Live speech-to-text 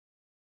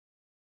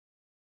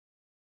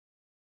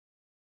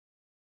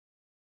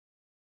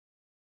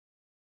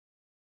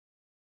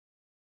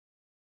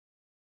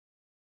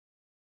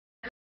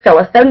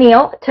Phyllis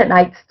O'Neill.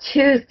 Tonight's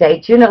Tuesday,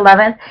 June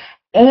 11th,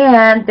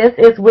 and this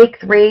is week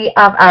 3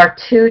 of our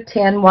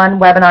 2-10-1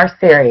 webinar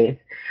series.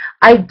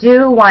 I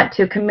do want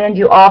to commend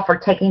you all for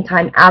taking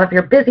time out of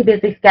your busy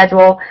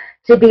schedule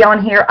to be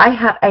on here. I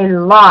have a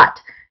lot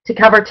to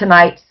cover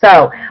tonight,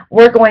 so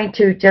we're going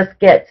to just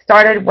get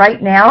started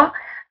right now.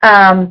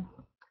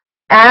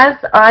 As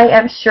I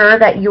am sure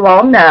that you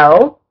all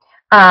know,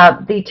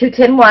 the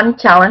 2-10-1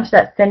 challenge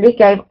that Cindy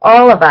gave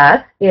all of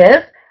us is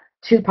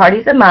 2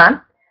 parties a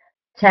month,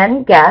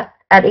 10 guests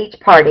at each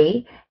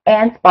party,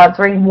 and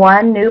sponsoring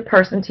 1 new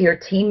person to your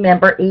team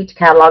member each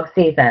catalog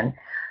season.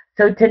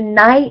 So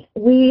tonight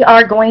we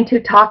are going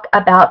to talk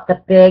about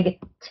the Big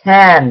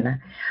 10.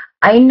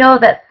 I know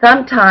that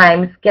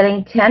sometimes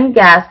getting 10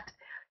 guests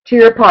to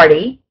your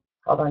party,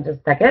 hold on just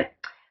a second,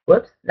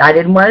 whoops, I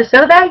didn't want to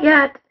show that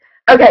yet.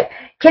 Okay,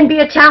 can be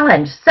a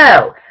challenge.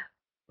 So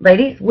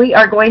ladies, we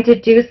are going to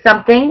do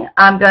something.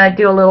 I'm going to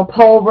do a little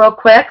poll real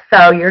quick,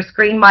 so your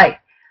screen might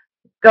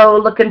go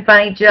looking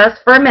funny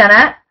just for a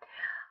minute.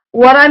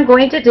 What I'm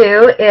going to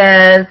do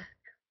is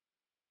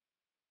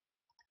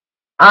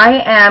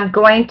I am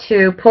going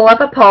to pull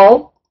up a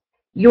poll.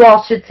 You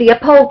all should see a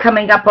poll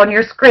coming up on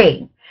your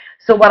screen.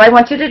 So what I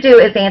want you to do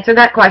is answer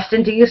that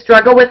question. Do you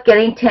struggle with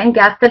getting 10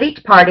 guests at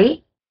each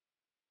party?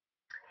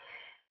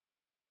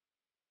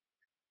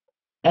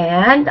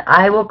 And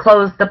I will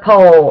close the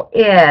poll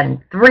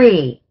in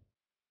 3,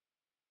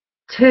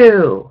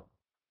 2,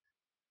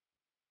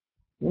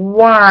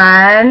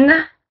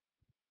 1.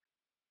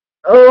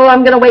 Oh, I'm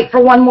going to wait for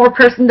 1 more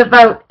person to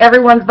vote.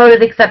 Everyone's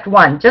voted except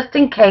 1, just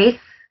in case.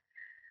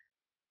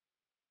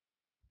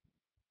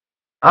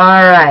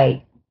 All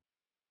right.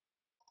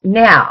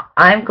 Now,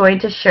 I'm going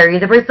to show you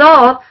the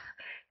results.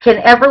 Can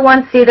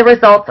everyone see the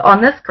results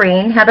on the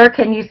screen? Heather,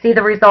 can you see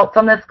the results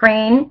on the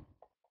screen?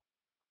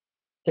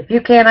 If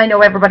you can, I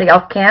know everybody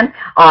else can.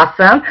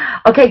 Awesome.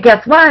 Okay,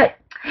 guess what?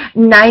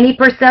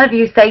 90% of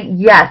you say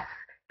yes,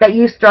 that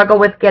you struggle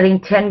with getting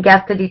 10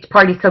 guests at each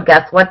party. So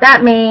guess what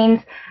that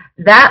means?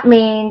 That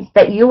means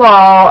that you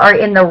all are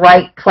in the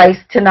right place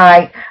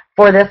tonight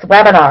for this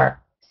webinar.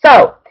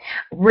 So,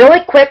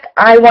 really quick,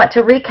 I want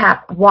to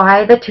recap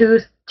why the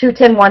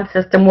 2-10-1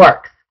 system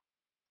works.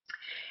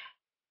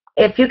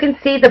 If you can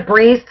see the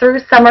Breeze Through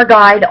Summer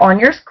Guide on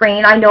your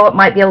screen, I know it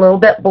might be a little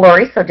bit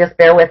blurry, so just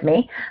bear with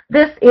me.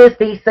 This is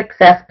the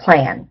success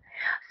plan.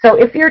 So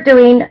if you're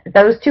doing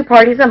those 2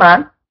 parties a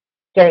month,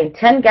 getting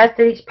 10 guests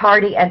at each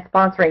party, and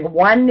sponsoring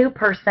 1 new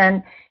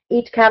person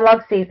each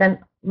catalog season,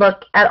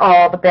 look at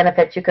all the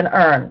benefits you can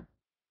earn.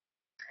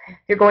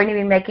 You're going to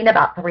be making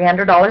about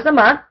 $300 a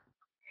month,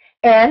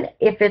 and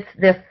if it's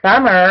this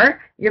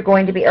summer, you're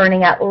going to be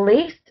earning at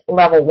least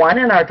level 1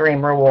 in our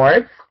Dream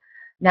Rewards.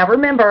 Now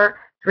remember,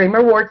 Dream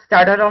Rewards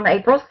started on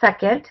April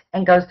 2nd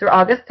and goes through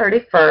August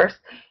 31st.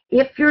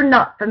 If you're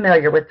not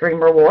familiar with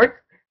Dream Rewards,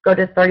 go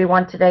to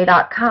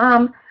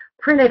 31today.com,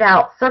 print it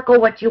out, circle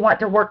what you want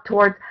to work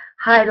towards,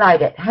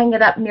 highlight it, hang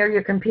it up near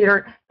your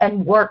computer,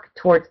 and work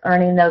towards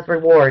earning those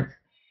rewards.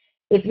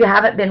 If you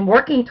haven't been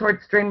working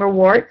towards Dream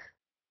Rewards,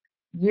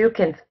 you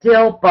can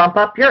still bump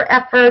up your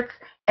efforts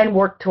and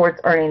work towards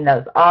earning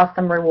those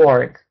awesome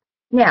rewards.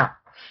 Now,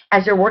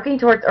 as you're working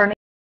towards earning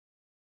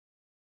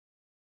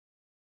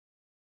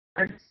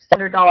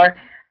 $100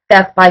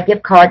 Best Buy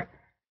gift card,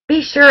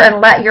 be sure and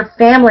let your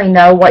family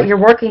know what you're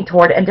working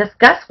toward and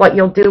discuss what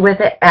you'll do with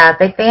it as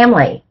a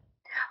family.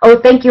 Oh,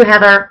 thank you,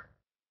 Heather.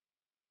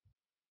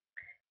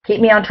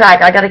 Keep me on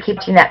track. I got to keep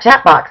you in that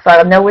chat box so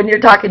I know when you're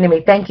talking to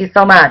me. Thank you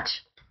so much.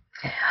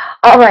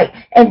 All right,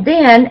 and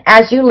then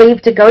as you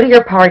leave to go to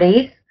your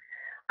parties,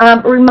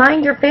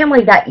 remind your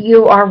family that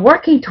you are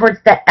working towards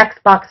that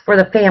Xbox for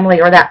the family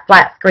or that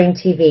flat screen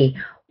TV.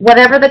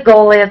 Whatever the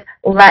goal is,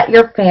 let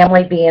your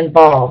family be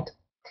involved.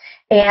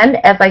 And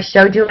as I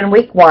showed you in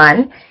week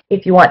 1,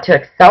 if you want to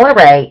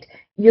accelerate,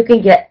 you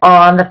can get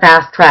on the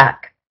fast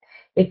track.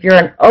 If you're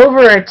an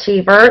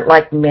overachiever,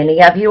 like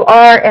many of you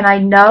are, and I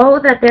know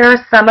that there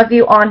are some of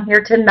you on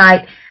here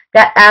tonight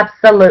that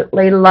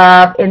absolutely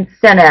love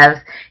incentives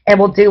and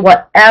will do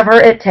whatever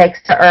it takes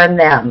to earn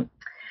them.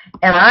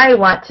 And I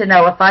want to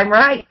know if I'm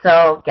right,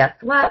 so guess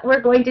what?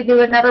 We're going to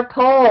do another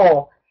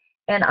poll.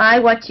 And I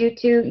want you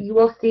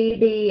will see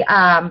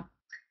the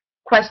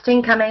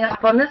question coming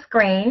up on the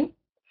screen.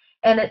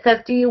 And it says,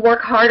 do you work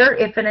harder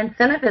if an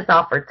incentive is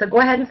offered? So go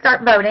ahead and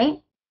start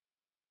voting.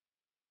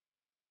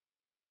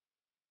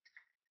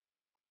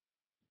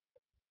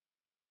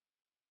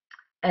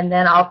 And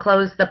then I'll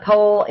close the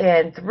poll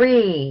in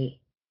 3,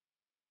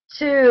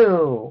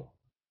 2,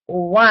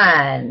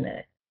 1.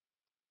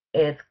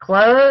 It's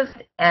closed,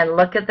 and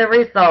look at the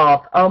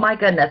results. Oh my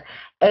goodness,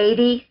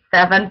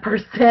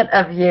 87%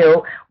 of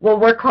you will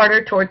work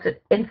harder towards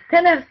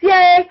incentives.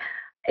 Yay!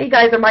 You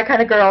guys are my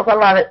kind of girls. I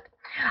love it.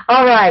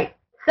 All right,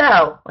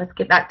 so let's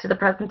get back to the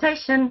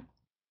presentation.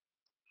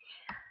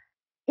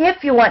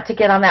 If you want to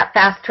get on that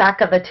fast track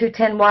of the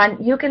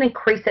 2-10-1, you can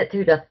increase it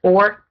to the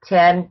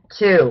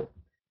 4-10-2,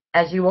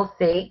 as you will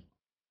see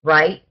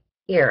right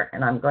here.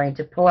 And I'm going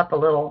to pull up a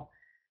little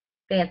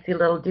fancy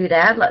little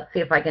doodad. Let's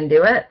see if I can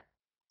do it.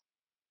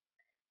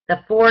 The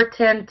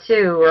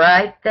 4-10-2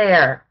 right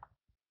there.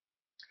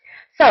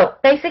 So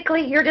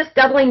basically, you're just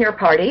doubling your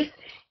parties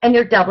and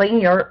you're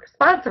doubling your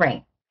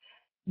sponsoring.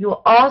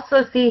 You'll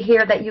also see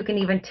here that you can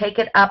even take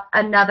it up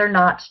another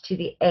notch to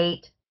the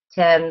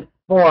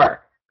 8-10-4.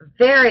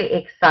 Very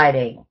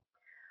exciting.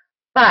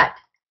 But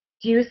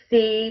do you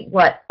see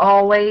what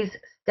always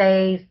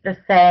stays the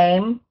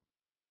same?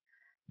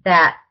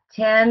 That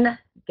 10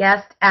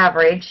 guest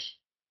average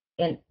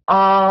in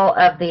all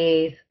of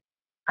these.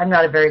 I'm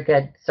not a very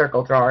good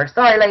circle drawer.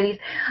 Sorry, ladies.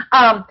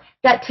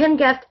 That 10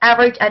 guest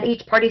average at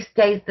each party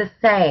stays the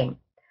same.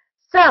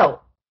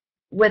 So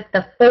with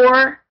the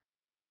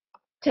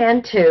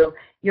 4-10-2,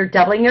 you're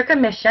doubling your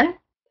commission.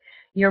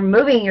 You're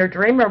moving your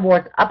dream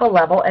rewards up a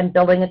level and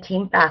building a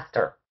team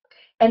faster.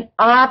 And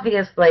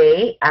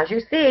obviously, as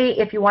you see,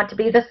 if you want to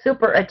be the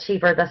super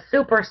achiever, the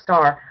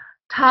superstar,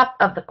 top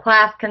of the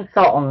class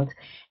consultant,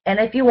 and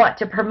if you want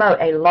to promote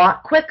a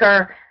lot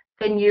quicker,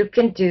 then you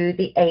can do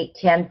the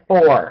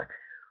 8-10-4,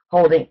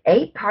 holding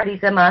 8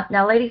 parties a month.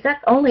 Now, ladies,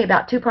 that's only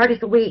about 2 parties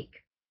a week.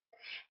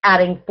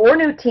 Adding 4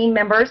 new team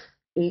members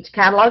each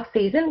catalog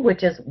season,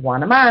 which is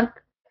 1 a month,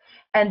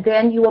 and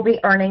then you will be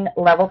earning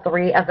level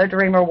 3 of the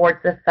Dream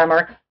Rewards this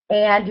summer,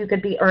 and you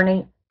could be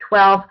earning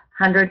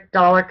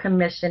 $1,200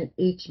 commission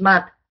each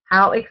month.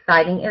 How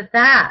exciting is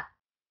that?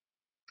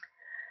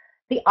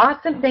 The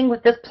awesome thing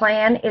with this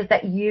plan is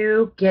that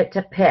you get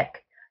to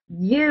pick.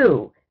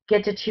 You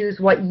get to choose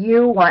what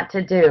you want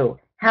to do.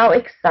 How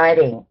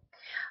exciting.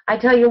 I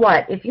tell you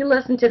what, if you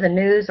listen to the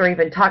news or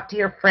even talk to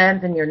your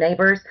friends and your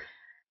neighbors,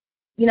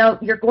 you know,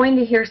 you're going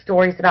to hear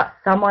stories about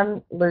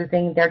someone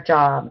losing their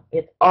job.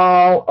 It's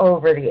all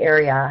over the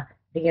area,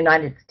 the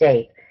United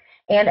States.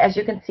 And as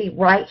you can see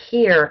right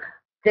here,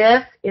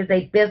 this is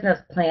a business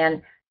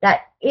plan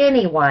that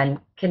anyone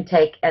can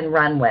take and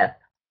run with.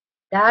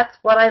 That's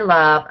what I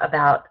love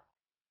about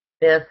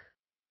this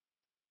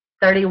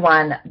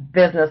 31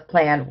 business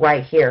plan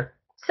right here.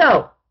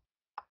 So,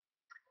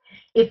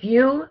 if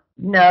you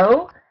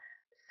know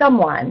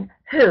someone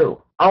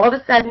who all of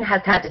a sudden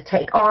has had to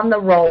take on the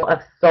role of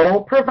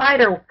sole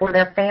provider for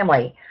their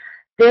family,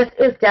 this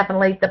is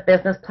definitely the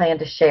business plan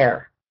to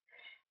share.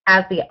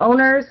 As the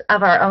owners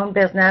of our own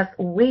business,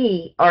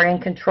 we are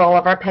in control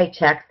of our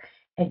paychecks,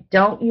 and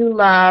don't you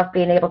love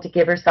being able to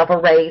give yourself a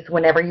raise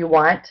whenever you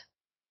want?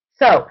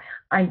 So,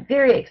 I'm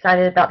very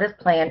excited about this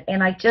plan,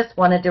 and I just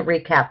wanted to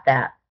recap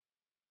that.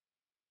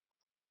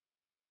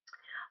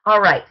 All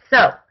right,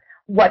 so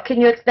what can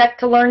you expect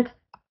to learn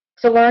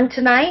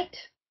tonight?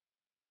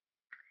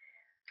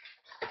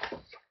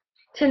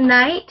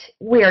 Tonight,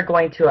 we are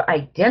going to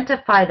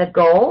identify the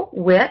goal,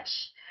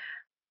 which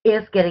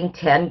is getting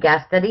 10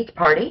 guests at each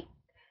party.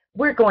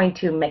 We're going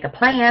to make a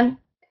plan.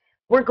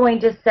 We're going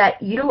to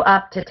set you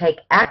up to take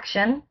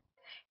action.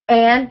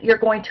 And you're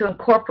going to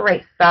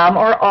incorporate some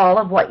or all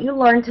of what you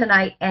learned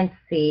tonight and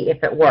see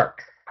if it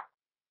works.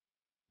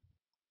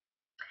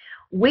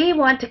 We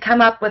want to come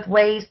up with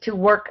ways to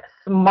work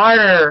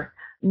smarter,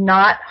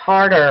 not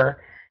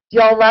harder. Do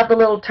y'all love the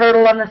little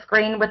turtle on the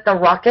screen with the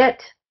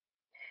rocket?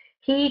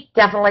 He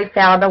definitely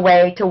found a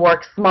way to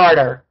work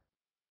smarter.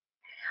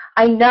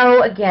 I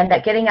know, again,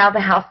 that getting out of the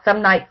house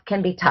some nights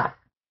can be tough.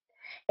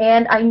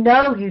 And I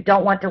know you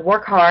don't want to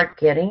work hard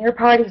getting your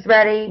parties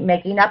ready,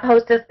 making up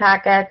hostess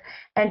packets,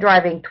 and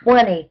driving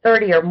 20,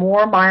 30, or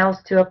more miles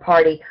to a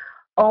party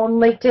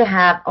only to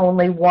have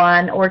only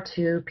 1 or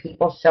 2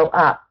 people show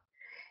up.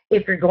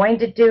 If you're going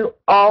to do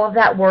all of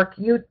that work,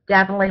 you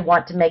definitely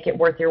want to make it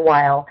worth your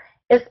while,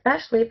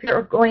 especially if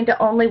you're going to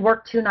only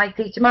work 2 nights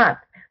each month,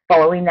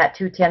 following that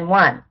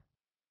 2-10-1.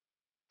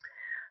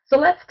 So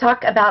let's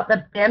talk about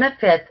the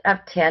benefits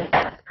of 10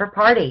 guests per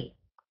party.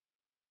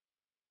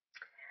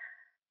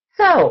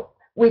 So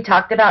we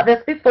talked about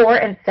this before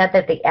and said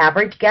that the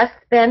average guest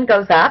spend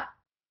goes up.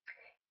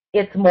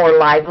 It's more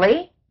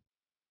lively.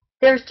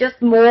 There's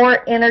just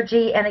more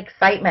energy and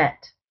excitement.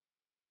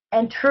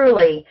 And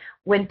truly,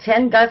 when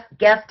 10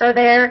 guests are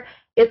there,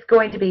 it's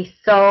going to be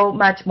so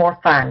much more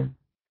fun.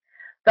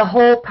 The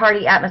whole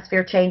party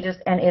atmosphere changes,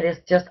 and it is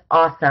just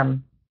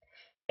awesome.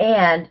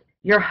 And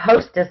your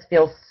hostess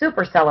feels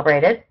super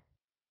celebrated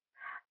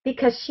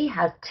because she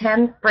has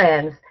 10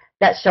 friends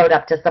that showed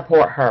up to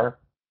support her.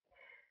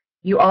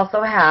 You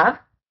also have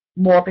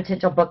more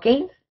potential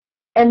bookings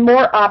and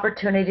more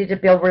opportunity to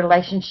build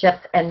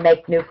relationships and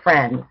make new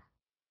friends.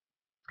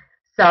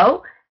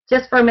 So,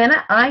 just for a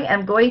minute, I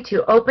am going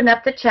to open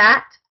up the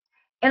chat.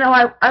 And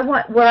what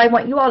I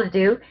want you all to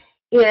do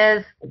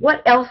is,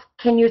 what else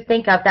can you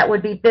think of that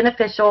would be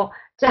beneficial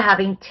to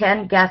having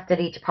 10 guests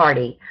at each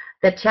party?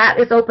 The chat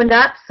is opened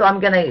up, so I'm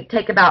going to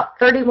take about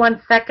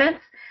 31 seconds.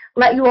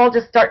 Let you all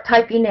just start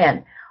typing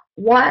in.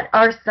 What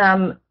are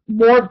some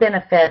more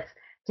benefits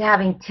to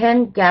having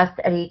 10 guests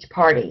at each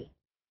party?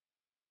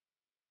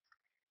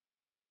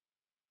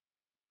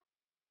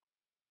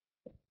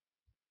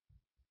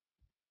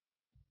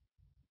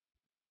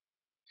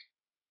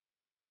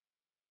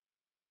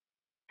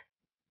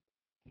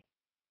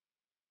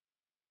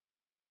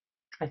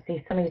 I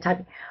see some of you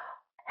typing.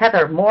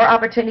 Heather, more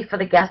opportunity for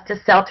the guests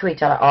to sell to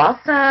each other.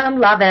 Awesome.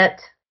 Love it.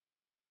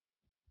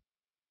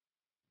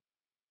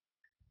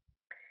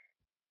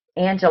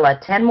 Angela,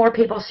 10 more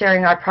people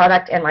sharing our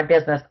product and my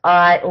business.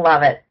 I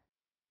love it.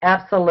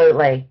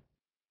 Absolutely.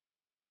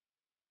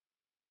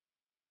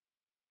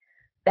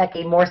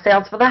 Becky, more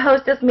sales for the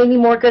hostess, meaning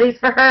more goodies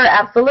for her.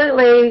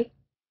 Absolutely.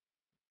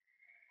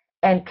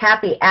 And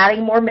Kathy,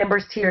 adding more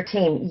members to your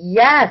team.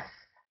 Yes.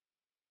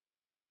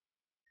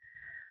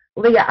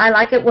 Leah, I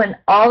like it when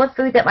all the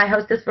food that my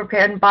hostess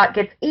prepared and bought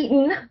gets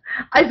eaten.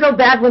 I feel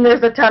bad when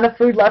there's a ton of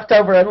food left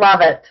over and love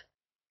it.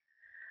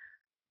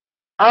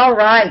 All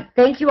right.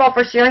 Thank you all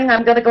for sharing.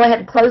 I'm going to go ahead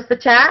and close the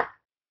chat.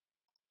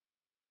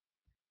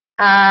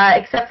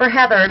 Except for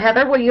Heather.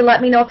 Heather, will you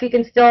let me know if you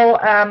can still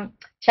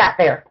chat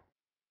there?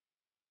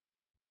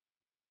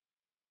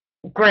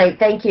 Great,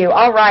 thank you.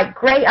 All right,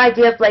 great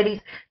ideas, ladies.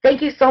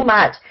 Thank you so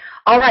much.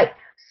 All right,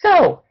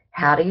 so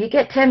how do you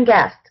get 10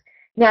 guests?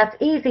 Now, it's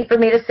easy for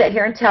me to sit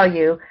here and tell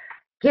you,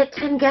 get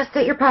 10 guests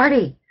at your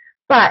party,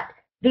 but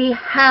the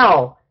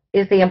how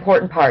is the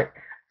important part.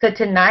 So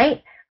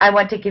tonight, I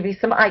want to give you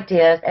some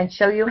ideas and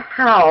show you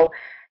how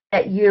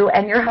that you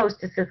and your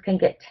hostesses can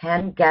get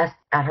 10 guests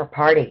at her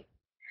party.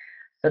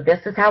 So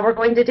this is how we're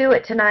going to do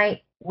it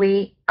tonight.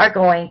 We are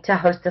going to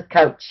Hostess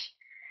Coach.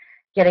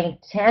 Getting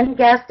 10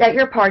 guests at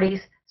your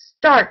parties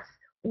starts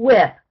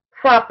with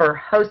proper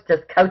hostess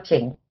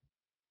coaching.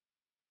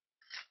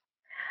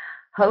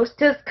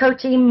 Hostess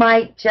coaching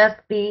might just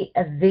be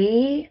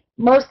the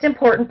most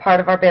important part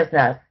of our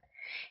business.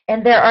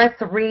 And there are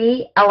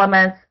 3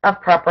 elements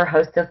of proper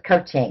hostess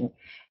coaching.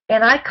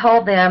 And I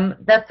call them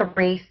the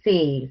 3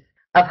 C's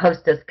of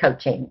hostess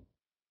coaching.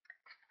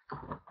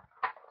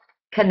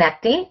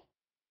 Connecting,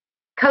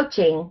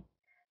 coaching,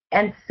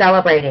 and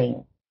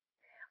celebrating.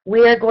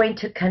 We are going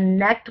to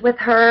connect with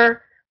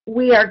her,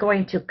 we are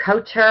going to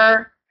coach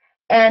her,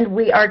 and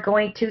we are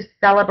going to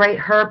celebrate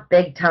her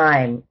big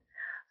time.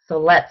 So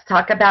let's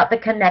talk about the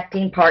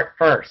connecting part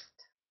first.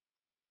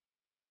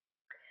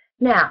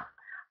 Now,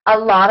 a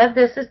lot of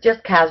this is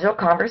just casual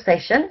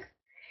conversations.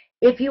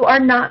 If you are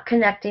not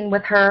connecting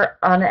with her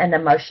on an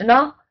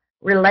emotional,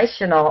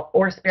 relational,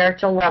 or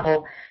spiritual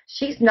level,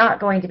 she's not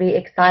going to be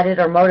excited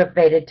or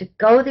motivated to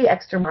go the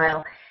extra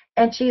mile,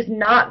 and she's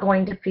not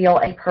going to feel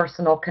a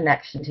personal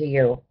connection to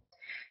you.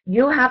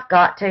 You have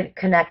got to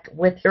connect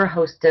with your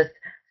hostess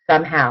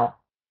somehow.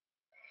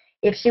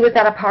 If she was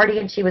at a party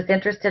and she was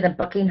interested in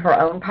booking her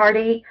own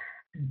party,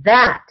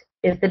 that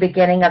is the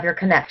beginning of your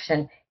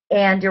connection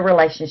and your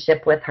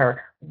relationship with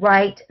her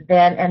right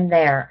then and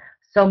there.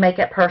 So make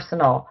it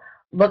personal.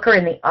 Look her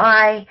in the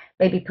eye,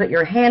 maybe put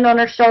your hand on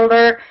her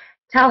shoulder.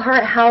 Tell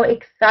her how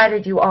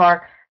excited you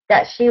are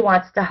that she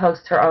wants to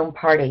host her own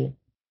party.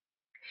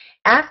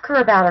 Ask her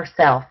about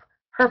herself,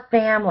 her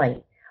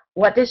family.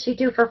 What does she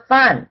do for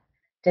fun?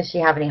 Does she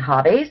have any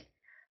hobbies?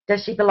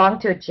 Does she belong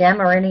to a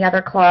gym or any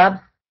other clubs?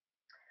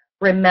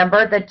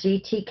 Remember the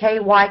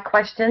GTKY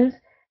questions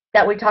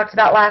that we talked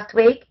about last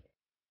week?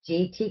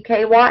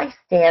 GTKY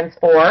stands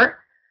for,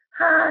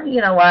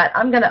 you know what,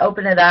 I'm going to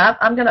open it up.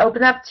 I'm going to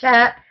open up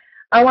chat.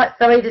 I want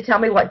somebody to tell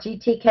me what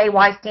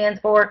GTKY stands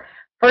for.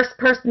 First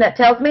person that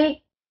tells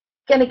me,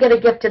 going to get a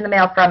gift in the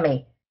mail from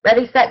me.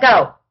 Ready, set,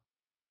 go.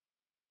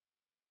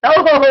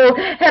 Oh,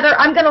 Heather,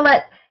 I'm going to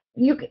let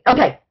you,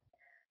 okay.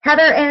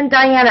 Heather and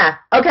Diana.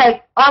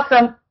 Okay,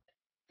 awesome.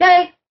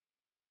 Yay.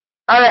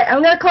 All right,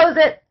 I'm going to close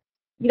it.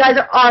 You guys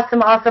are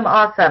awesome, awesome,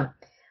 awesome.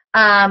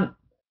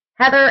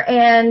 Heather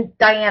and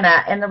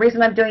Diana, and the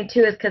reason I'm doing 2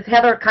 is because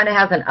Heather kind of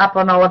has an up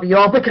on all of you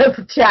all because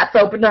the chat's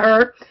open to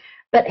her.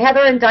 But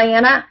Heather and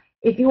Diana,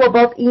 if you will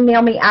both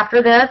email me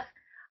after this,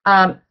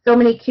 so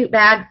many cute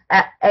bags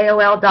at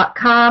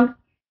AOL.com,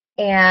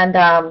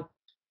 and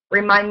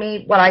remind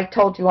me what I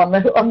told you on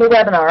the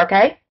webinar,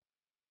 okay?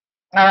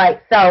 All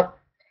right, so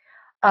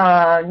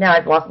now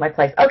I've lost my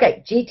place.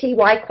 Okay,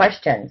 GTY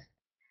questions.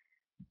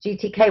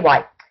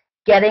 GTKY,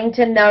 getting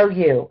to know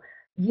you.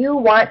 You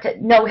want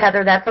to know,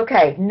 Heather, that's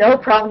okay. No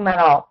problem at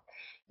all.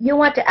 You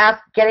want to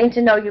ask getting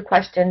to know you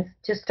questions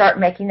to start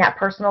making that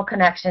personal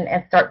connection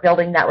and start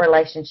building that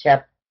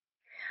relationship.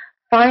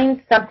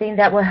 Find something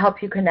that will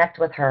help you connect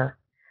with her.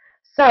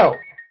 So,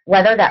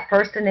 whether that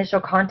first initial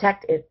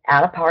contact is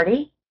at a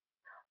party,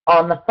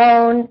 on the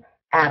phone,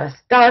 at a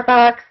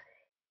Starbucks,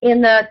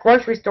 in the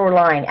grocery store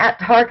line, at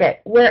Target,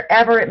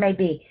 wherever it may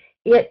be,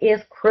 it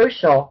is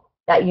crucial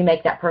that you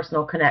make that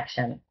personal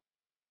connection.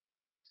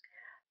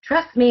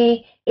 Trust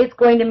me, it's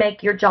going to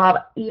make your job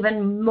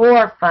even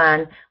more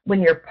fun when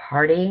you're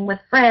partying with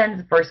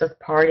friends versus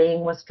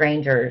partying with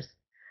strangers.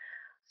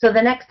 So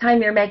the next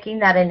time you're making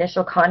that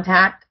initial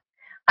contact,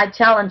 I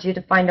challenge you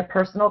to find a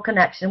personal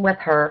connection with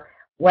her,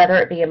 whether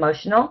it be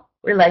emotional,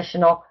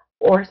 relational,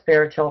 or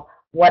spiritual.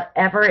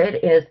 Whatever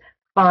it is,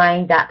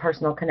 find that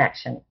personal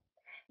connection.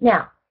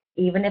 Now,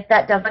 even if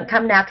that doesn't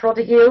come natural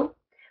to you,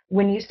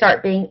 when you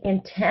start being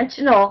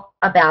intentional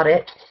about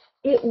it,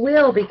 it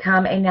will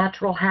become a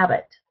natural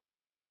habit.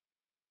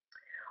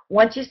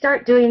 Once you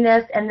start doing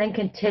this and then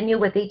continue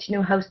with each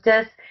new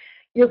hostess,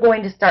 you're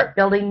going to start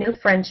building new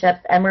friendships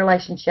and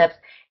relationships,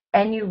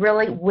 and you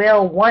really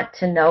will want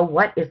to know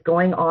what is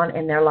going on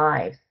in their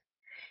lives.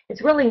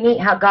 It's really neat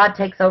how God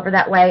takes over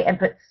that way and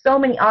puts so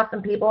many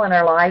awesome people in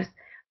our lives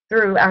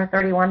through our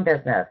 31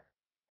 business.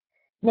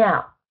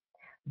 Now,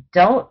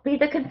 don't be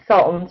the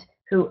consultant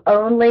who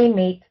only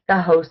meets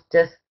the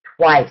hostess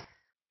twice.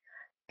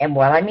 And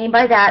what I mean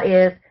by that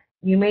is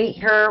you meet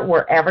her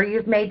wherever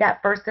you've made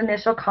that first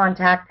initial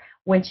contact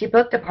when she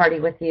booked a party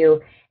with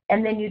you,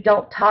 and then you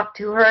don't talk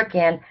to her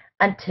again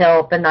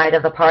until the night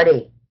of the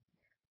party.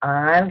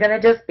 I'm going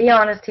to just be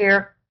honest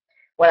here.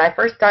 When I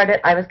first started,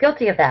 I was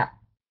guilty of that.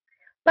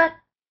 But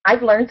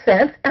I've learned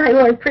since, and I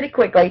learned pretty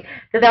quickly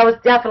that was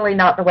definitely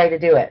not the way to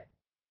do it.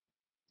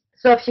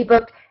 So if she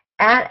booked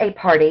at a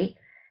party,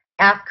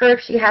 ask her if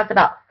she has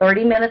about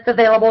 30 minutes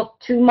available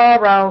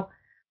tomorrow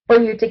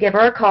for you to give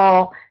her a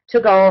call to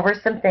go over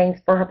some things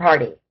for her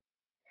party.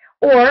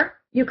 Or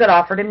you could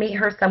offer to meet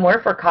her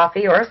somewhere for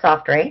coffee or a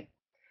soft drink.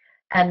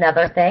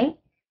 Another thing,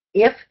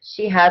 if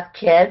she has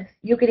kids,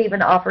 you could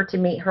even offer to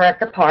meet her at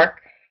the park,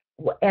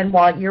 and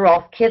while your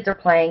all kids are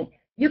playing,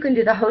 you can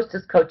do the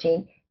hostess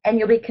coaching, and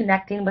you'll be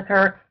connecting with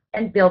her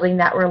and building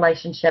that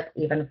relationship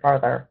even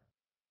further.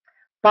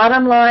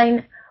 Bottom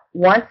line,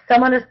 once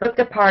someone has booked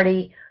a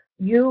party,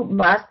 you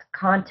must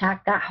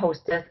contact that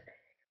hostess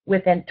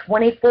within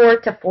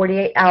 24 to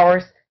 48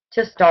 hours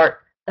to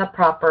start the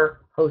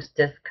proper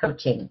hostess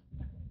coaching.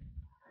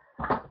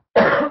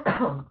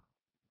 Pardon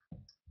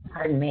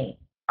me.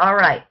 All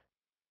right.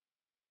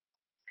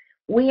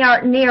 We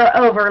are near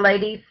over,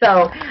 ladies,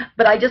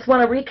 but I just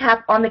want to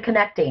recap on the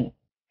connecting.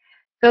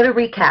 So to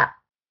recap,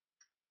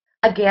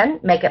 again,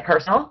 make it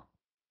personal.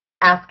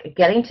 Ask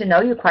getting to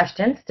know you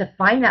questions to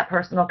find that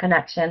personal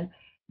connection.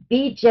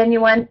 Be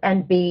genuine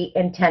and be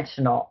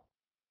intentional.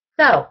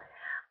 So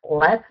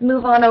let's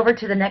move on over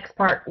to the next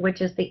part,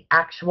 which is the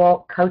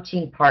actual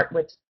coaching part,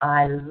 which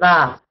I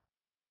love.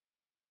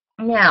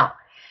 Now,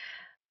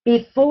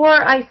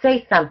 before I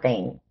say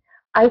something,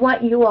 I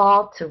want you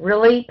all to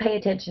really pay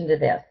attention to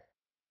this.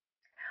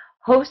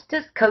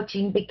 Hostess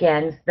coaching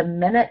begins the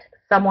minute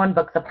someone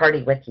books a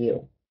party with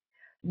you.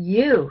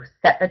 You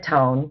set the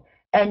tone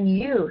and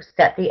you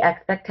set the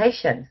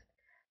expectations.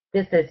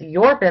 This is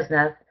your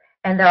business,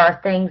 and there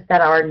are things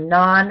that are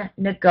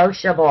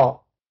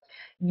non-negotiable.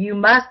 You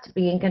must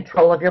be in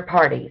control of your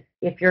parties.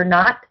 If you're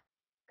not,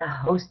 the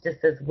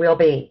hostesses will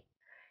be.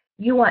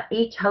 You want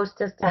each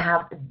hostess to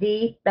have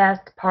the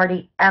best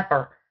party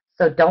ever,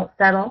 so don't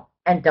settle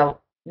and don't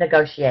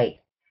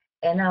negotiate.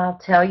 And I'll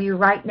tell you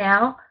right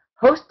now,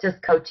 hostess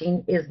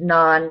coaching is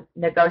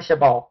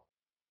non-negotiable.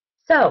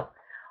 So,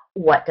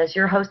 what does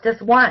your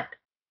hostess want?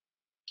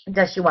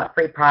 Does she want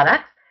free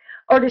products?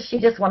 Or does she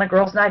just want a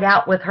girls' night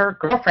out with her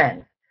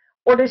girlfriends?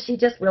 Or does she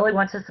just really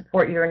want to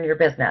support you in your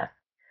business?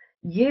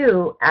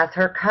 You, as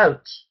her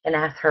coach and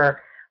as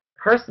her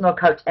personal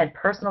coach and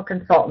personal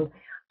consultant,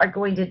 are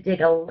going to dig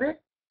a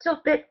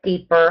little bit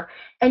deeper,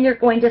 and you're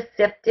going to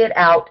sift it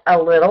out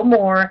a little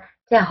more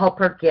to help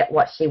her get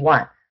what she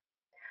wants.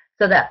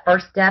 So that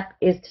first step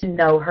is to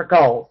know her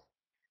goals.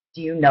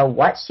 Do you know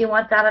what she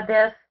wants out of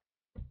this?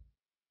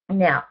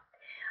 Now,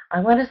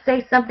 I want to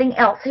say something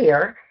else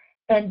here,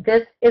 and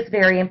this is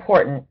very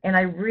important, and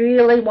I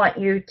really want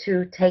you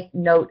to take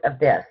note of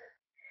this.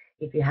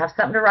 If you have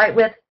something to write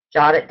with,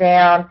 jot it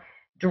down,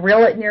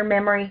 drill it in your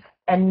memory,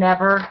 and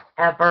never,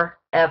 ever,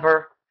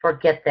 ever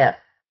forget this.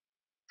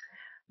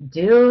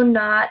 Do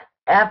not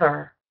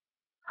ever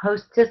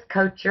hostess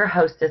coach your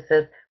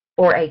hostesses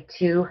for a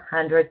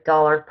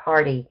 $200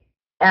 party,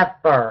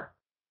 ever.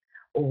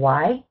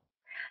 Why?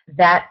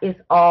 That is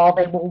all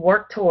they will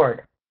work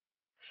toward.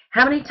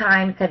 How many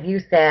times have you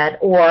said,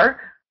 or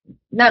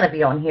none of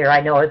you on here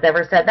I know has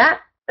ever said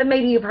that, but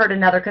maybe you've heard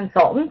another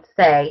consultant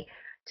say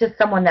to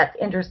someone that's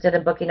interested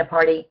in booking a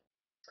party,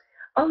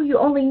 oh, you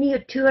only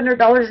need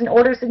 $200 in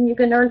orders and you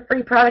can earn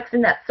free products,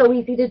 and that's so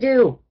easy to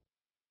do.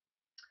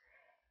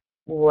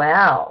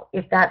 Well,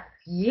 if that's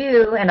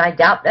you, and I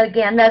doubt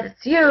again that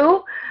it's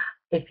you,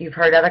 if you've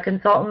heard other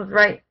consultants,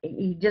 right,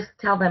 you just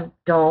tell them,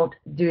 don't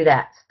do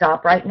that.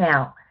 Stop right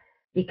now.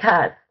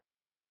 Because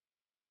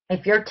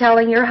if you're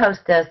telling your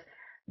hostess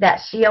that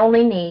she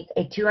only needs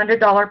a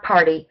 $200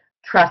 party,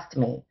 trust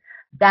me,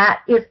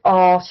 that is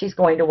all she's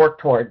going to work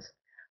towards.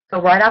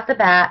 So right off the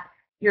bat,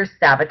 you're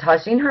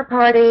sabotaging her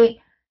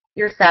party,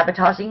 you're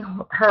sabotaging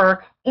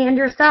her and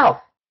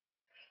yourself.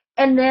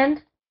 And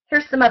then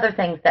here's some other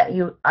things that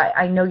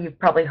I know you've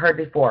probably heard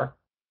before.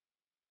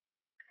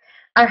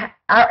 Our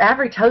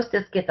average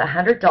hostess gets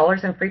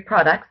 $100 in free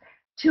products,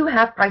 2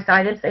 half-price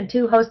items, and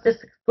 2 hostess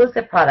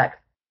exclusive products.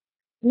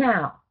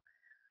 Now,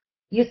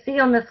 you see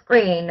on the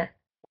screen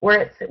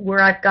where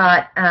I've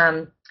got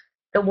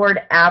the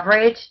word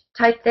average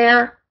typed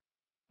there.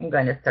 I'm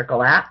going to circle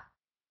that.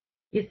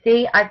 You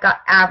see, I've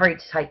got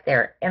average typed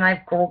there, and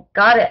I've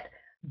got it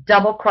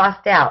double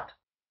crossed out.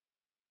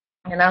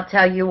 And I'll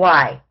tell you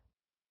why.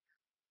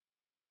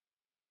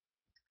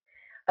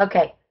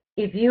 Okay,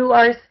 if you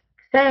are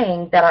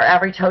saying that our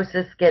average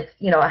hostess gets,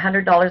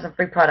 $100 in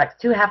free products,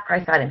 2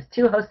 half-price items,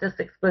 2 hostess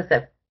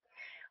exclusive,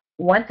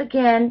 once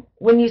again,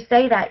 when you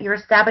say that, you're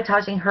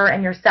sabotaging her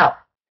and yourself.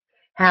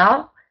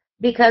 How?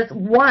 Because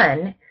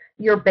one,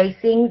 you're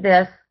basing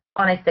this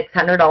on a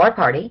 $600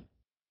 party.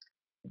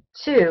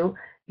 2,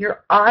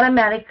 you're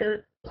automatically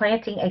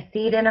planting a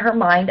seed in her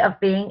mind of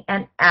being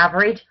an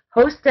average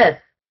hostess.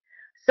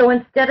 So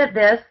instead of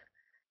this,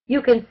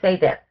 you can say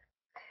this.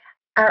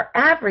 Our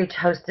average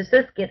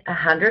hostesses get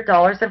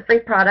 $100 in free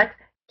products,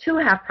 2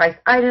 half-price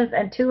items,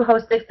 and 2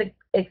 hostess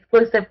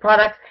exclusive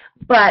products.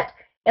 But,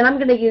 and I'm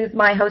going to use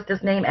my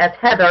hostess name as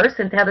Heather,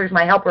 since Heather's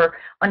my helper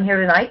on here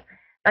tonight.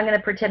 I'm going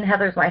to pretend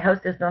Heather's my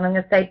hostess, and I'm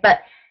going to say, but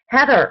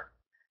Heather,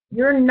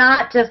 you're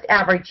not just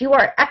average. You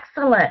are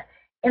excellent,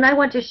 and I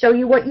want to show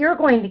you what you're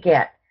going to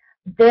get.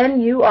 Then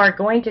you are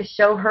going to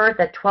show her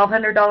the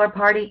 $1,200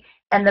 party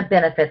and the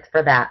benefits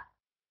for that.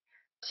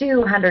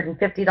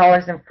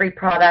 $250 in free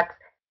products,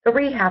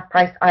 3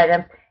 half-price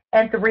items,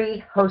 and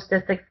 3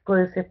 hostess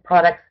exclusive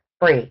products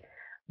free.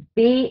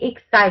 Be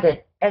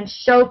excited and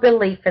show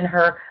belief in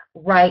her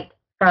right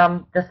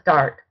from the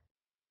start.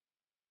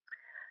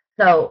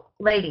 So,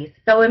 ladies,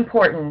 so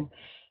important.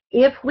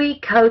 If we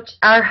coach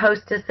our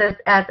hostesses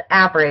as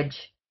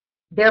average,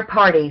 their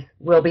parties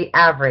will be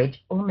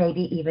average or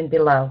maybe even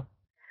below.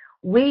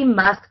 We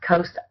must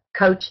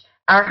coach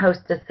our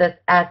hostesses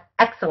as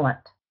excellent.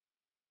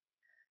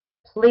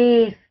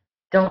 Please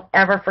don't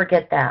ever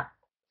forget that.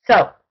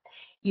 So,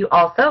 you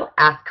also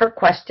ask her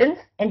questions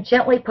and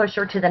gently push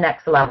her to the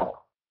next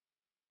level.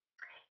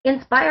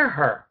 Inspire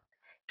her.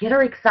 Get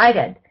her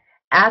excited.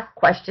 Ask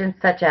questions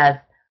such as,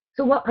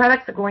 so what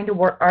products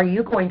are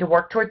you going to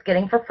work towards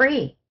getting for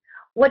free?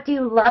 What do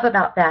you love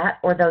about that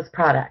or those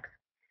products?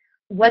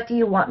 What do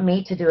you want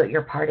me to do at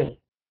your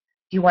party?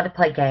 Do you want to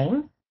play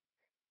games?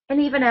 And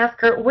even ask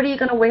her, what are you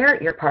going to wear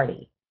at your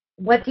party?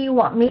 What do you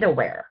want me to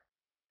wear?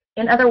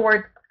 In other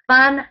words,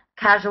 fun,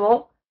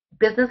 casual,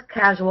 business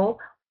casual,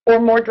 or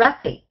more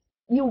dressy.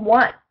 You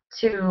want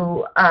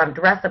to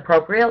dress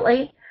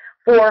appropriately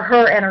for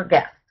her and her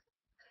guests.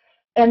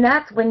 And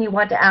that's when you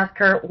want to ask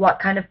her what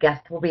kind of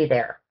guests will be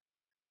there.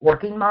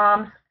 Working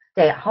moms,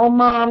 stay-at-home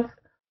moms,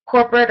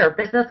 corporate or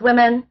business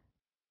women,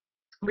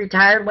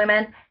 retired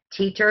women,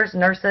 teachers,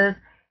 nurses,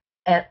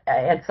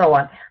 and so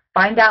on.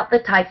 Find out the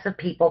types of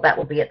people that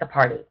will be at the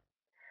party.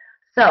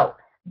 So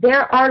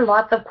there are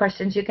lots of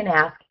questions you can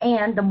ask,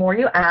 and the more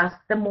you ask,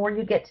 the more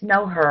you get to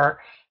know her,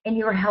 and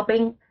you're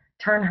helping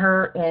turn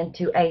her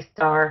into a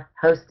star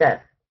hostess.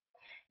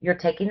 You're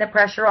taking the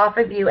pressure off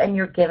of you, and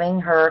you're giving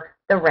her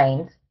the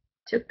reins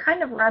to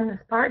kind of run this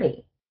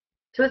party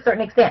to a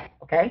certain extent,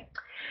 okay?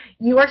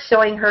 You are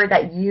showing her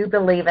that you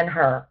believe in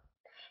her.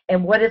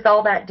 And what is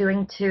all that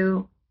doing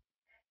to?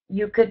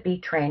 You could be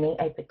training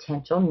a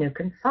potential new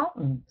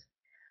consultant.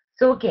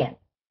 So again,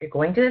 you're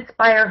going to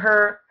inspire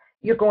her,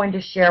 you're going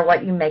to share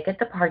what you make at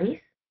the parties,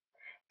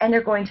 and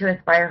you're going to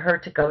inspire her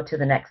to go to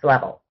the next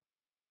level.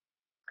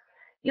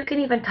 You can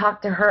even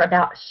talk to her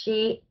about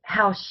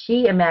how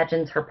she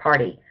imagines her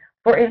party.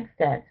 For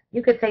instance,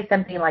 you could say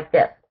something like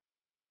this.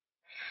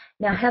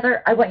 Now,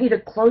 Heather, I want you to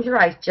close your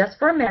eyes just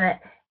for a minute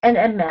and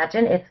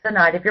imagine it's the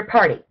night of your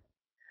party.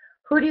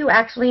 Who do you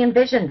actually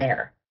envision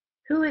there?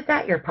 Who is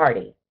at your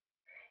party?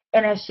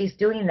 And as she's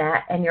doing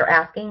that and you're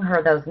asking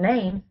her those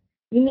names,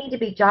 you need to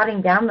be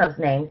jotting down those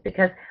names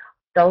because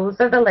those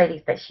are the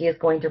ladies that she is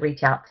going to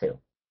reach out to.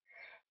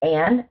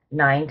 And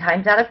 9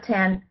 times out of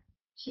 10,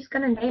 she's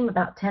going to name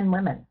about 10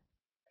 women.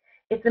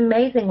 It's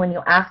amazing when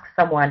you ask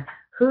someone,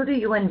 who do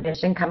you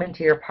envision coming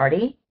to your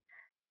party?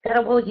 That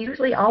it will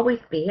usually always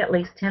be at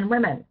least 10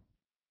 women.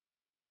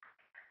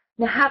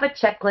 Now have a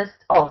checklist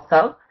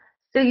also,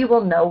 so you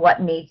will know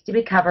what needs to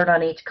be covered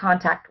on each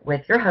contact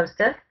with your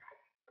hostess,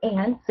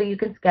 and so you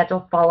can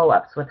schedule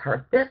follow-ups with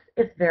her. This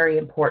is very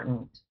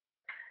important.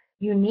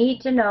 You need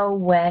to know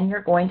when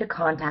you're going to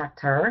contact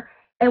her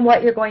and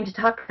what you're going to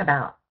talk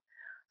about.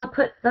 So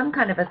put some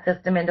kind of a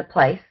system into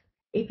place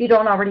if you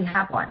don't already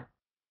have one.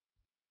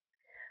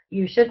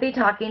 You should be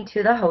talking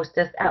to the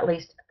hostess at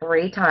least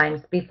 3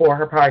 times before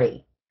her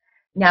party.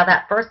 Now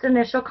that first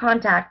initial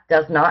contact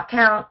does not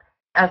count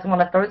as one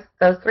of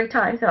those 3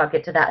 times, and I'll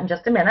get to that in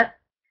just a minute.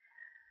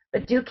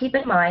 But do keep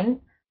in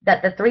mind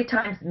that the 3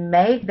 times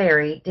may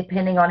vary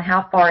depending on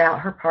how far out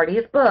her party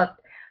is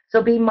booked,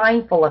 so be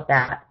mindful of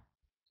that.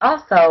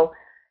 Also,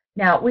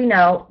 now we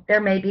know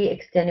there may be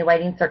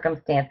extenuating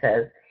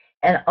circumstances,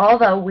 and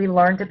although we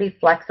learn to be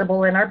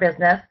flexible in our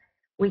business,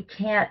 we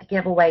can't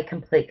give away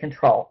complete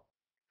control.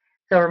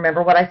 So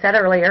remember what I said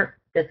earlier,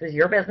 this is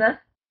your business,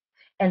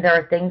 and there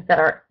are things that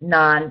are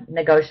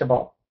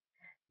non-negotiable.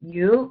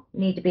 You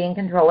need to be in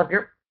control of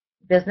your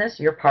business,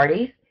 your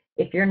parties.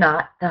 If you're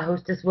not, the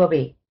hostess will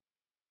be.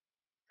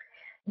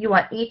 You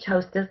want each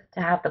hostess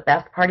to have the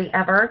best party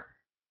ever,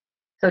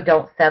 so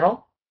don't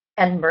settle.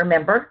 And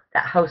remember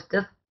that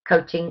hostess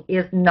coaching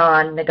is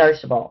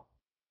non-negotiable.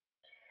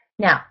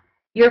 Now,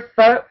 your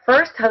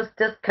first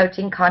hostess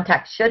coaching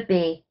contact should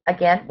be,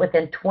 again,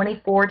 within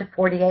 24 to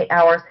 48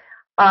 hours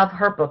of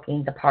her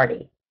booking the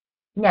party.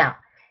 Now,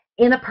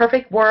 in a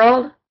perfect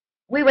world,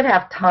 we would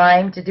have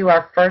time to do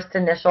our first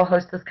initial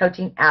hostess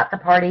coaching at the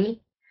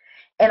party,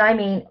 and I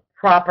mean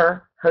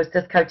proper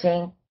hostess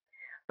coaching.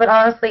 But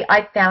honestly,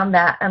 I found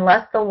that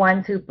unless the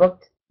ones who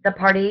booked the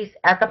parties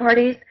at the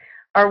parties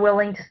are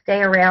willing to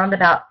stay around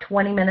about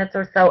 20 minutes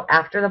or so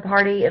after the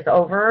party is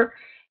over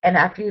and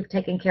after you've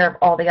taken care of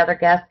all the other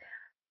guests,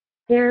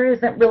 there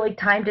isn't really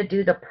time to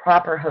do the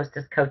proper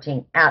hostess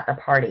coaching at the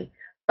party.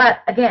 But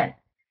again,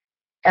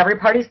 every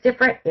party's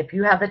different. If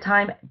you have the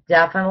time,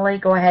 definitely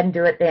go ahead and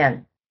do it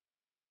then.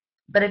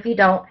 But if you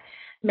don't,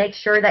 make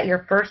sure that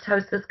your first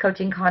hostess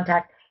coaching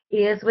contact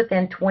is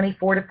within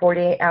 24 to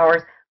 48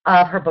 hours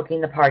of her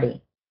booking the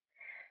party.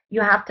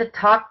 You have to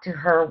talk to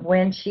her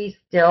when she's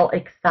still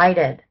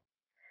excited.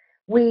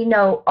 We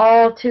know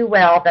all too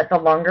well that the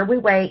longer we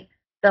wait,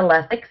 the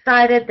less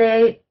excited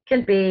they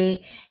can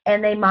be,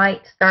 and they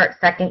might start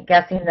second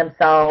guessing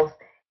themselves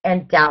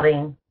and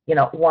doubting,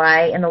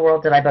 why in the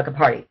world did I book a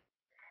party?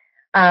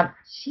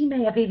 She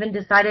may have even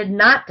decided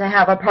not to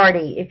have a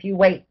party if you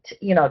wait,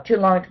 too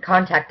long to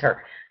contact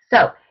her.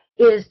 So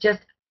it is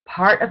just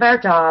part of our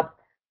job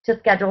to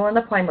schedule an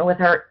appointment with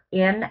her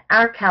in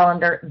our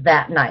calendar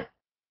that night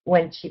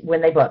when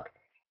they book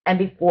and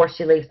before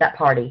she leaves that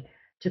party,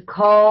 to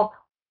call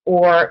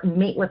or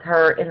meet with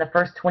her in the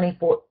first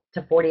 24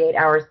 to 48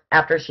 hours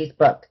after she's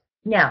booked.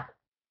 Now,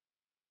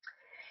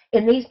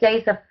 in these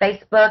days of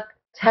Facebook,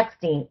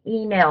 texting,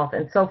 emails,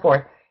 and so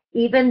forth,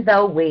 even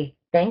though we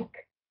think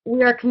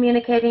we are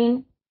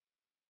communicating,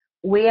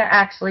 we are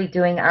actually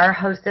doing our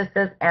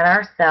hostesses and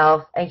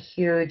ourselves a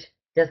huge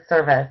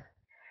disservice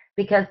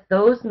because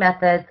those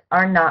methods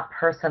are not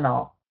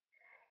personal.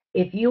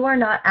 If you are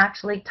not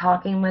actually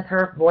talking with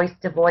her voice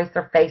to voice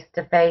or face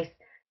to face,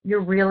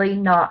 you're really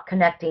not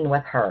connecting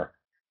with her.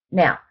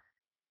 Now,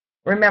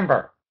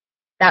 remember,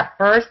 that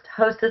first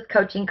hostess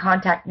coaching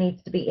contact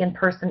needs to be in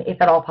person if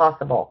at all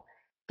possible.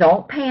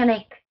 Don't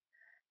panic.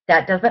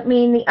 That doesn't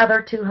mean the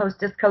other two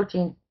hostess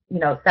coaching,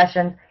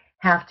 sessions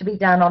have to be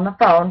done on the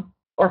phone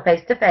or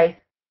face to face.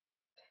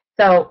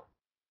 So,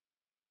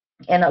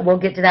 and we'll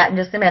get to that in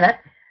just a minute.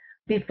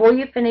 Before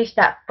you finish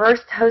that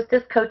first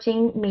hostess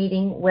coaching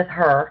meeting with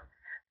her,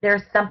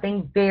 there's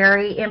something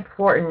very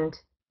important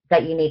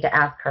that you need to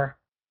ask her.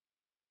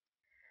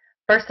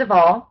 First of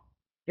all,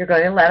 you're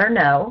going to let her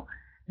know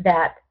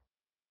that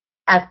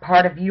as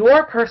part of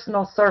your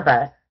personal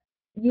service,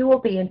 you will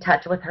be in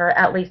touch with her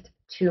at least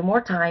 2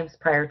 more times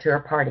prior to her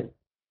party.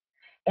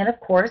 And of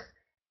course,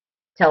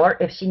 tell her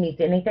if she needs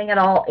anything at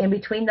all in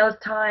between those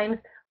times,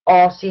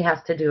 all she has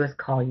to do is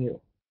call you.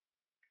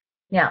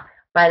 Now,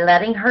 by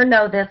letting her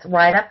know this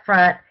right up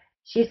front,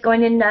 she's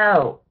going to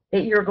know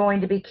that you're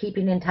going to be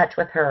keeping in touch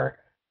with her.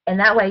 And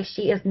that way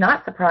she is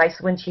not surprised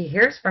when she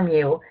hears from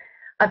you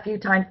a few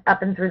times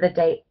up and through the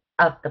date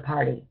of the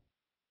party.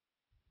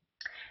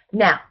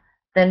 Now,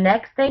 the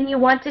next thing you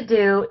want to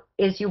do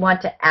is you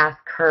want to ask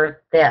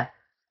her this.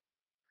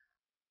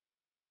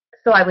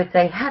 So I would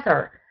say,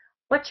 Heather,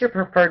 what's your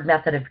preferred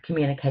method of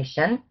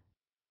communication?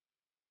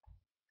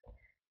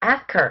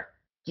 Ask her,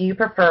 do you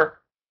prefer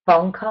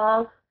phone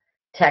calls,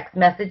 text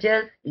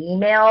messages,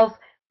 emails,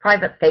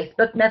 private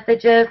Facebook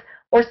messages,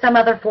 or some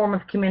other form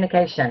of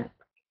communication?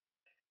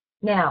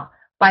 Now,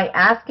 by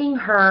asking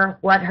her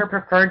what her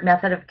preferred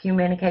method of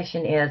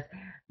communication is,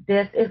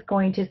 this is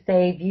going to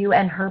save you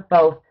and her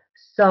both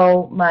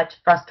so much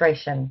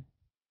frustration.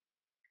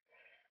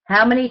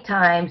 How many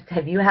times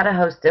have you had a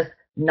hostess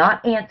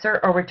not answer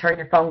or return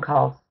your phone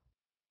calls?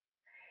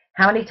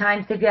 How many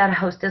times have you had a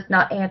hostess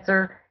not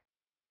answer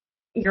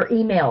your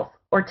emails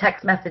or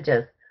text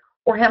messages?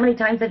 Or how many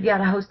times have you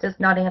had a hostess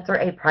not answer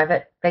a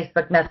private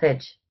Facebook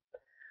message?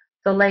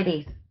 So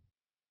ladies,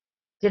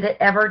 did it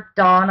ever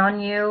dawn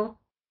on you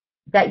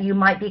that you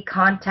might be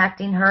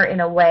contacting her in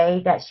a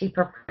way that she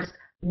prefers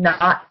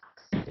not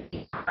to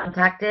be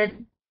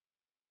contacted?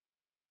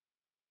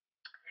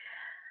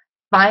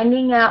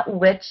 Finding out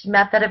which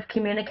method of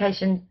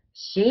communication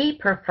she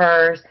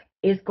prefers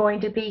is going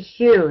to be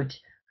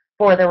huge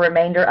for the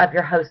remainder of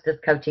your hostess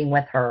coaching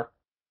with her.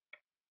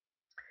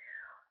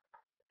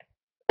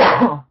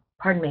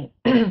 Pardon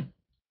me.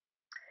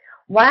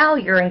 While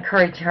you're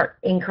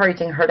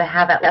encouraging her to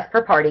have at least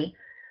per party,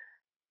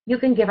 you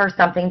can give her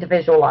something to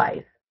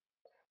visualize.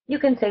 You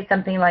can say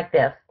something like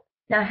this.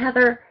 Now,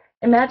 Heather,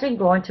 imagine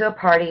going to a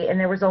party and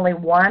there was only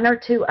 1 or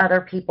 2 other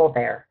people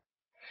there.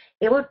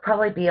 It would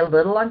probably be a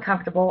little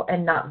uncomfortable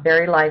and not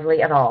very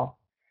lively at all.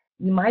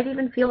 You might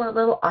even feel a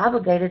little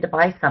obligated to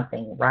buy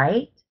something,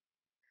 right?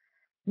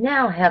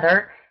 Now,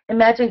 Heather,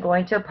 imagine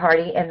going to a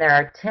party and there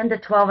are 10 to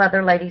 12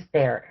 other ladies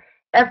there.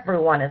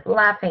 Everyone is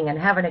laughing and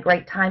having a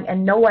great time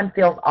and no one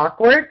feels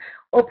awkward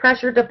or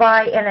pressured to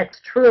buy, and it's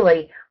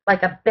truly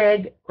like a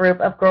big group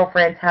of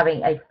girlfriends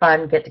having a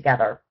fun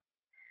get-together.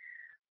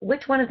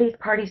 Which one of these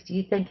parties do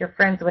you think your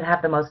friends would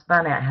have the most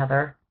fun at,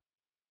 Heather?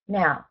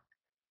 Now,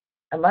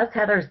 unless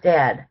Heather's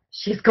dead,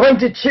 she's going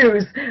to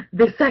choose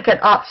the second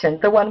option,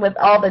 the one with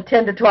all the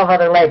 10 to 12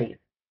 other ladies.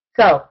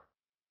 So,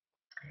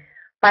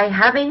 by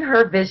having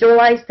her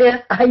visualize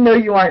this, I know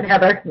you aren't,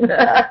 Heather,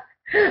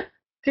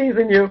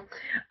 teasing you.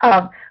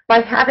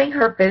 By having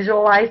her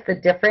visualize the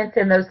difference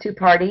in those 2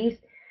 parties,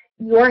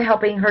 you're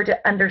helping her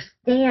to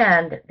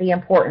understand the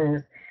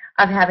importance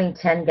of having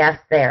 10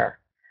 guests there.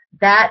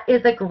 That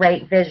is a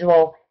great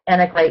visual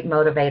and a great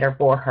motivator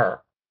for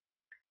her.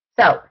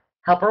 So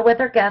help her with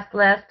her guest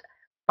list.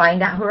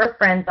 Find out who her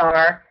friends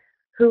are.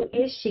 Who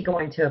is she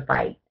going to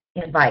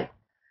invite?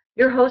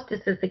 Your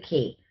hostess is the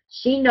key.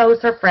 She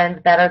knows her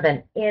friends better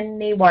than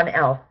anyone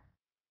else.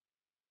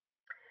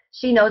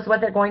 She knows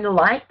what they're going to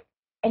like,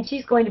 and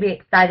she's going to be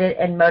excited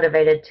and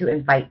motivated to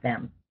invite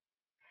them.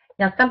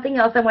 Now, something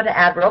else I want to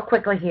add real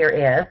quickly here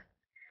is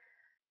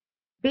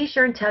be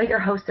sure and tell your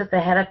hostess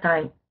ahead of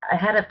time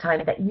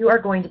that you are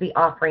going to be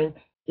offering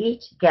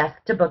each guest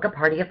to book a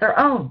party of their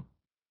own.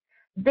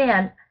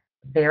 Then,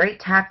 very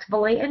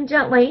tactfully and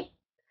gently,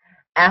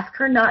 ask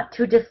her not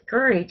to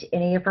discourage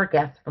any of her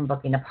guests from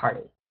booking a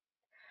party.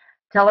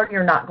 Tell her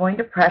you're not going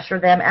to pressure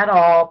them at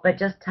all, but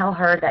just tell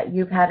her that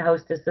you've had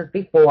hostesses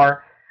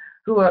before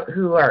who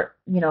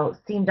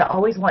seem to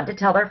always want to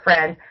tell their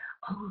friends,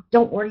 oh,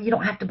 don't worry, you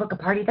don't have to book a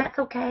party. That's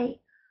okay.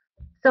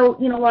 So,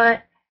 you know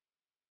what?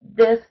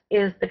 This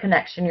is the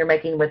connection you're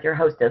making with your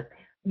hostess.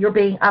 You're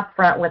being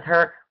upfront with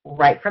her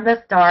right from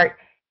the start,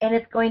 and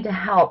it's going to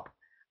help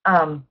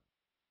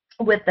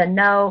with the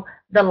know,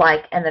 the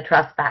like, and the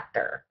trust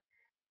factor.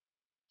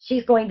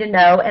 She's going to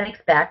know and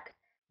expect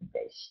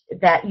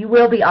that you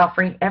will be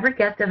offering every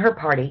guest at her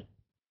party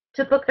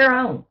to book their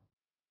own.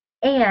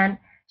 And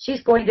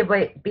she's going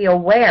to be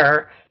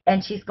aware,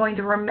 and she's going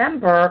to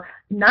remember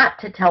not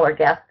to tell her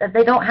guests that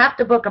they don't have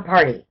to book a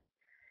party.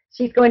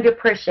 She's going to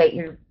appreciate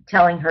you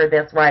telling her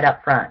this right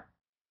up front.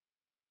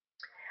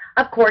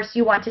 Of course,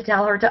 you want to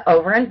tell her to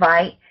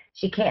over-invite.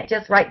 She can't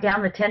just write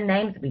down the 10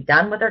 names and be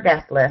done with her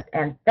guest list.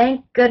 And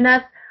thank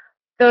goodness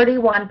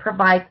 31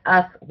 provides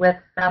us with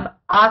some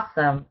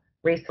awesome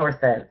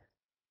resources.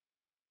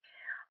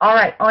 All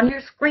right, on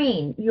your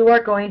screen, you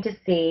are going to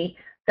see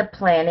the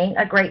Planning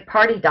a Great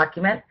Party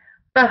document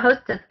for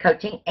hostess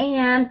coaching.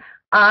 And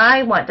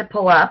I want to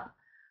pull up,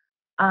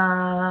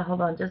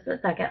 hold on just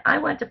a second. I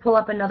want to pull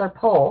up another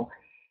poll,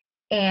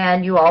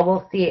 and you all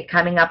will see it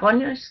coming up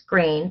on your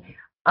screen.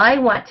 I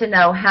want to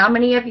know how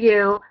many of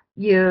you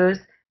use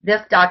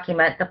this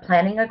document, the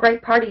Planning a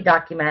Great Party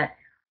document,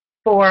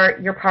 for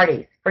your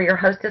parties, for your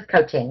hostess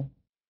coaching.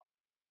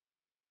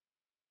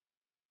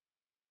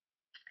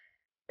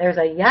 There's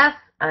a yes,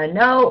 a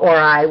no, or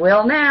I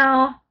will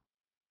now.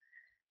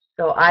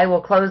 So I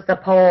will close the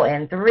poll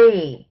in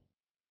 3,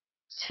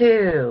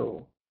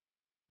 2,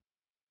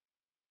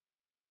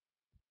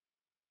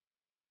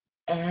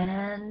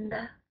 and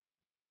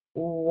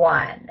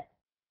 1.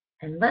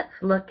 And let's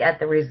look at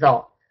the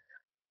results.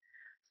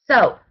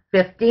 So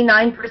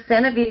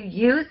 59% of you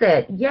use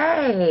it.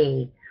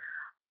 Yay!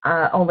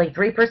 Only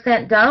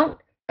 3% don't,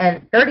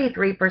 and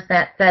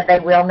 33% said they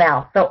will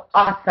now. So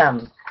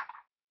awesome.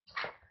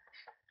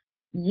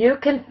 You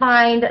can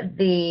find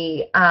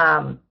the,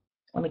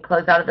 let me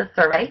close out of the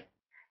survey.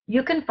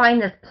 You can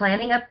find this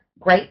Planning a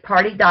Great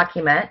Party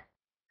document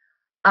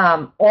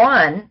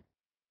on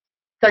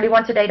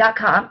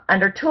 31today.com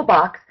under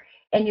Toolbox,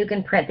 and you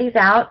can print these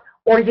out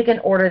or you can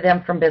order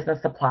them from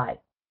Business Supply.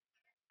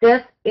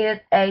 This is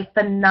a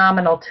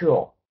phenomenal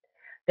tool.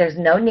 There's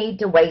no need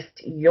to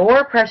waste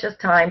your precious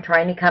time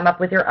trying to come up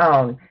with your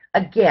own.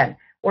 Again,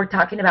 we're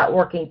talking about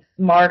working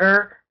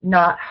smarter,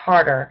 not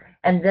harder,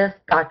 and this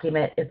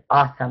document is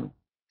awesome.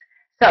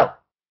 So,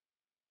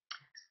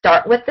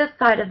 start with this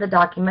side of the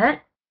document,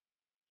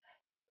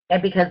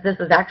 and because this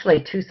is actually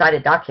a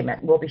two-sided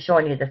document, we'll be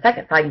showing you the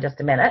second side in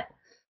just a minute.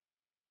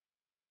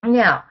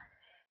 Now,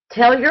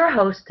 tell your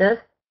hostess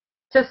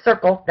to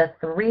circle the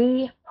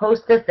 3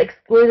 hostess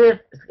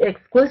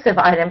exclusive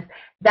items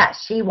that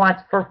she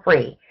wants for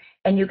free.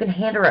 And you can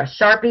hand her a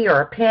Sharpie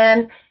or a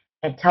pen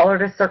and tell her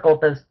to circle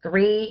those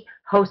 3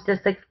 hostess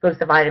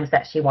exclusive items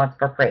that she wants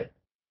for free.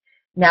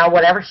 Now,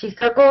 whatever she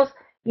circles,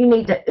 you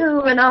need to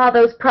ooh and ah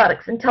those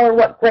products and tell her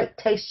what great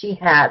taste she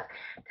has.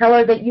 Tell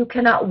her that you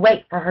cannot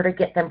wait for her to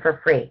get them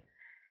for free.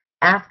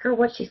 Ask her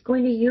what she's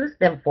going to use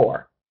them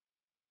for.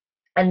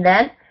 And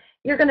then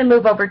you're going to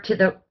move over to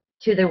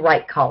the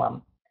right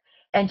column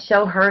and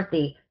show her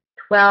the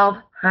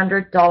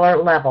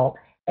 $1,200 level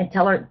and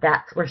tell her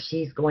that's where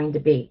she's going to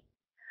be.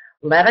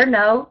 Let her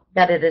know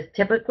that it is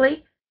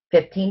typically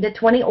 15 to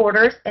 20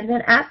 orders, and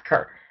then ask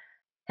her,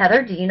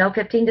 Heather, do you know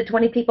 15 to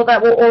 20 people that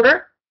will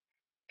order?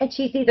 And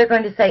she's either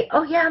going to say,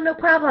 oh yeah, no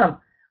problem.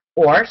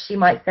 Or she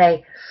might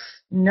say,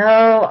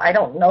 no, I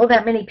don't know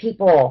that many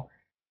people.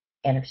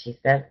 And if she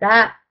says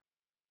that,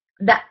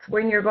 that's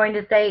when you're going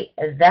to say,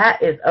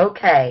 that is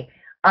okay.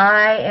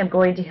 I am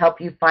going to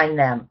help you find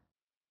them.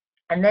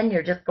 And then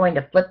you're just going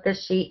to flip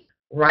this sheet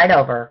right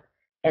over.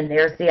 And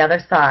there's the other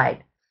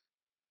side.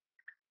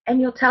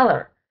 And you'll tell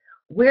her,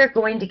 we're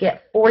going to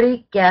get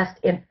 40 guests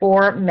in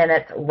 4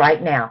 minutes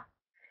right now.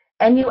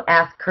 And you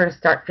ask her to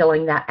start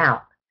filling that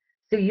out.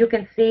 So you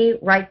can see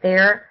right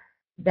there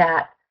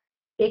that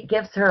it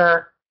gives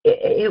her,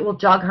 it will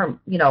jog her,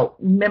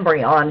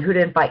 memory on who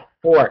to invite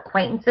for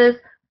acquaintances,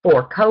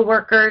 for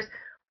coworkers,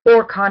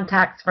 for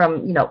contacts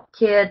from,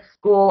 kids,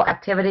 school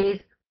activities,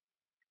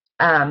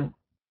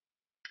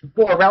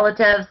 for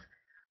relatives,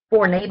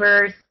 for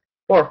neighbors,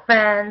 for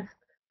friends,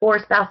 for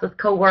spouses,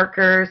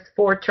 coworkers,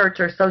 for church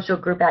or social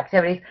group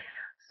activities.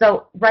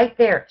 So right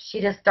there,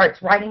 she just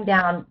starts writing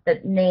down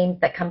the names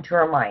that come to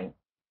her mind.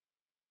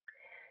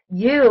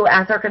 You,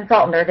 as her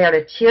consultant, are there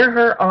to cheer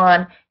her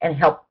on and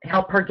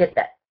help her get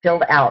that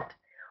filled out.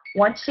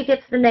 Once she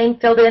gets the name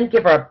filled in,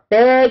 give her a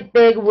big,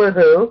 big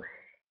woohoo,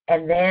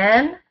 and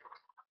then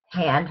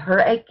hand her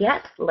a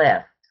guest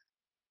list.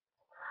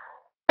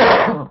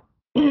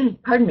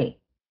 Pardon me.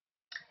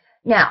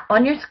 Now,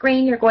 on your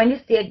screen, you're going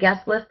to see a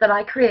guest list that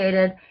I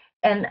created,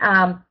 and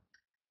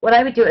what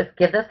I would do is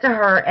give this to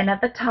her, and at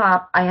the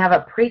top, I have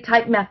a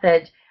pre-typed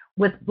message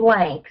with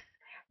blanks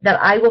that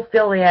I will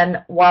fill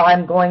in while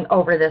I'm going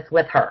over this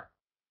with her.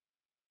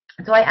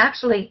 So I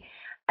actually,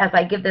 as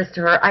I give this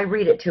to her, I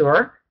read it to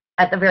her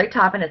at the very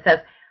top, and it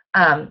says,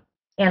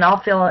 and I'll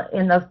fill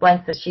in those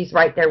blanks as she's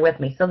right there with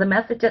me. So the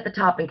message at the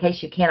top, in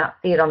case you cannot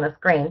see it on the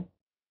screen,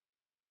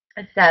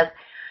 it says,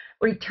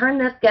 return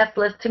this guest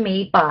list to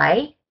me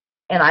by,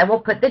 and I will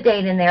put the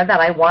date in there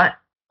that I want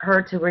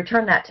her to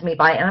return that to me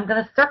by, and I'm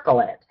going to circle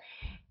it.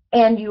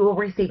 And you will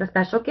receive a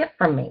special gift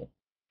from me.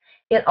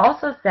 It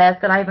also says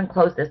that I've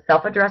enclosed a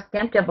self-addressed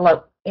stamped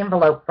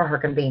envelope for her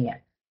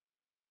convenience.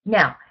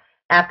 Now,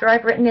 after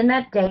I've written in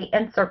that date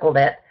and circled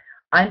it,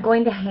 I'm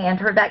going to hand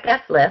her that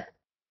guest list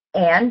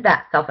and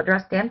that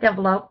self-addressed stamped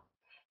envelope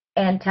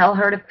and tell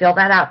her to fill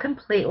that out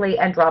completely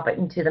and drop it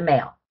into the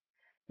mail.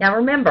 Now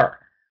remember,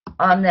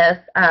 on this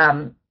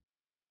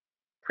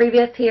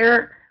previous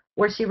here,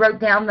 where she wrote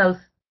down those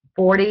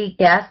 40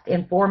 guests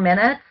in 4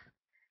 minutes,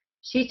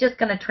 she's just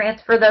going to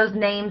transfer those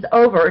names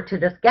over to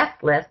this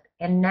guest list,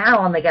 and now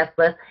on the guest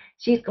list,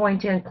 she's going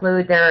to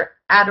include their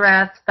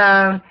address,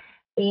 phone,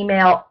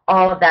 email,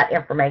 all of that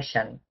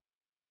information.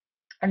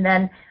 And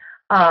then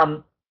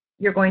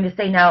you're going to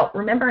say, now,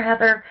 remember,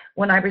 Heather,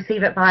 when I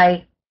receive it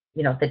by,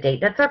 the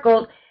date that's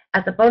circled,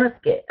 as a bonus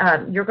gift,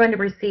 you're going to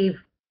receive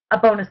a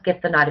bonus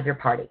gift the night of your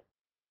party.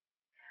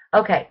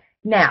 Okay,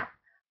 now,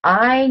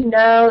 I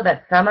know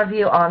that some of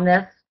you on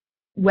this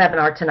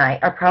webinar tonight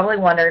are probably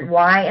wondering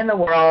why in the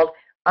world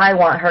I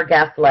want her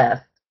guest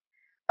list.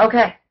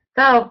 Okay,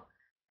 so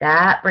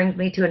that brings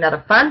me to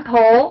another fun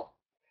poll.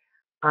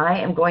 I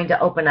am going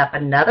to open up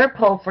another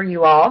poll for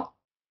you all.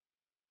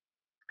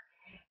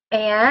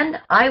 And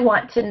I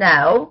want to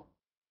know,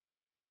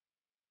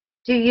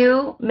 do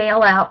you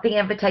mail out the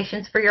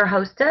invitations for your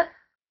hostess?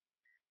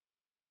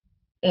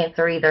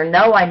 Answer either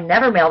no, I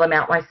never mail them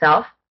out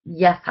myself.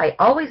 Yes, I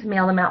always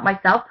mail them out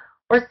myself.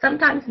 Or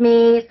sometimes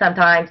me,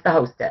 sometimes the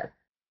hostess.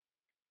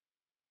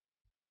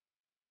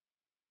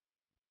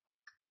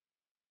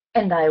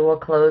 And I will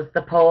close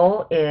the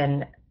poll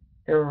in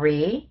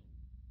 3,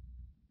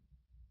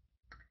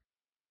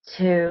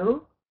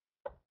 2,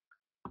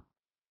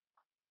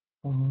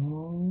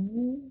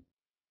 1.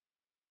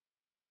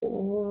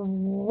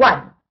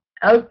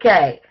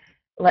 Okay,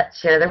 let's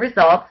share the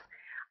results.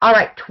 All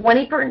right,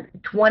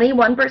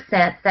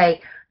 21%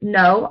 say,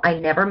 no, I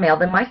never mail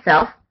them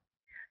myself.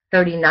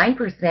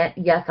 39%,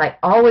 yes, I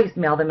always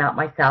mail them out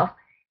myself.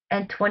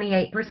 And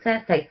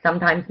 28% say,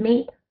 sometimes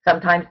me,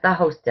 sometimes the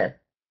hostess.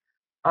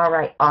 All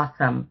right,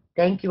 awesome.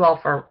 Thank you all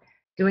for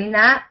doing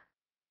that.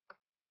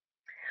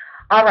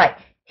 All right,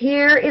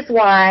 here is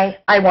why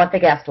I want the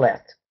guest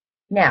list.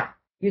 Now,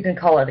 you can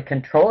call it a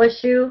control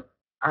issue.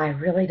 I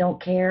really don't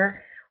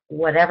care,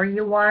 whatever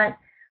you want,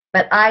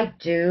 but I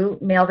do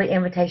mail the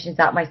invitations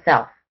out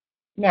myself.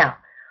 Now,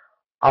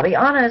 I'll be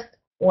honest,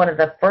 one of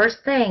the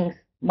first things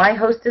my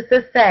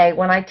hostesses say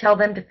when I tell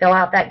them to fill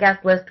out that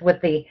guest list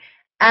with the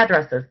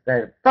addresses,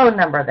 the phone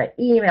number, the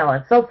email,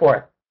 and so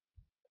forth,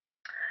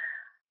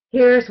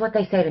 here's what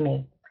they say to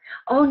me.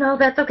 Oh, no,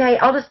 that's okay.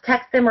 I'll just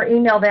text them or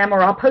email them,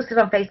 or I'll post it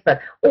on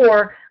Facebook,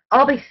 or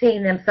I'll be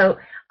seeing them, so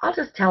I'll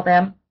just tell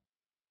them.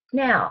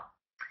 Now,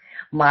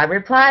 my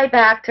reply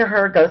back to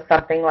her goes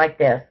something like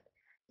this.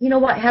 You know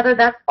what, Heather,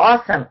 that's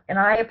awesome, and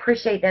I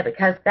appreciate that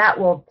because that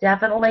will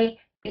definitely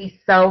be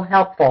so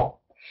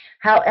helpful.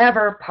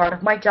 However, part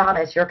of my job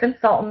as your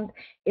consultant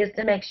is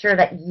to make sure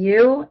that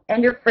you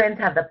and your friends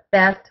have the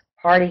best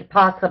party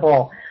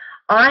possible.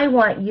 I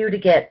want you to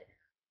get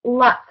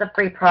lots of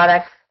free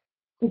products,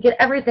 get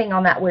everything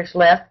on that wish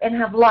list, and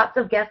have lots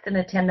of guests in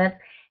attendance.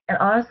 And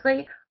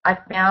honestly, I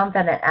found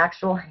that an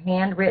actual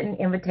handwritten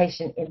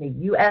invitation in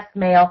the U.S.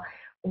 mail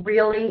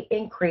really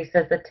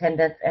increases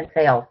attendance and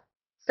sales.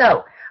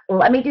 So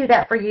let me do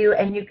that for you,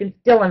 and you can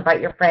still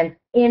invite your friends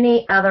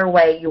any other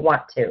way you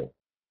want to.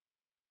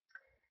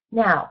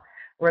 Now,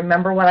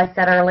 remember what I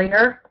said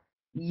earlier?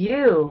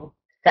 You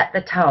set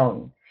the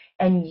tone,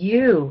 and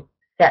you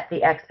set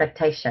the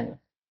expectations.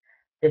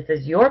 This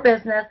is your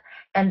business,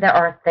 and there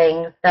are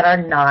things that are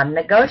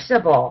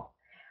non-negotiable.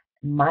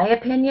 My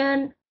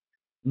opinion,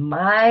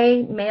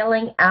 my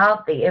mailing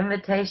out the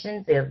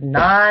invitations is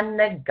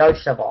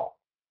non-negotiable.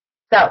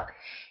 So,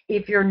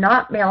 if you're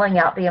not mailing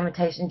out the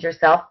invitations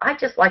yourself, I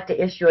just like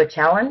to issue a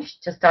challenge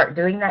to start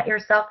doing that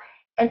yourself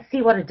and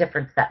see what a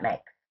difference that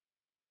makes.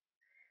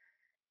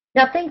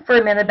 Now, think for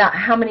a minute about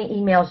how many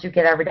emails you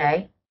get every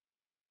day.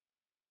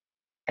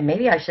 And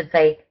maybe I should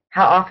say,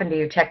 how often do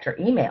you check your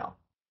email?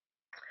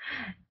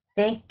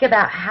 Think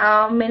about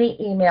how many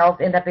emails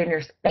end up in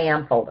your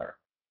spam folder.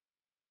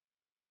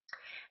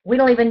 We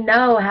don't even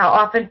know how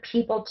often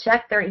people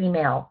check their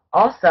email.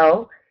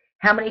 Also,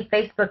 how many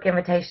Facebook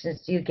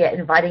invitations do you get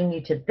inviting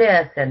you to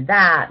this and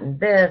that and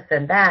this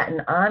and that?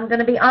 And I'm going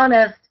to be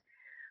honest,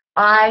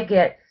 I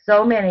get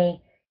so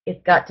many.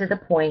 It's got to the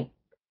point,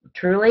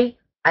 truly,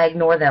 I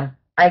ignore them.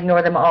 I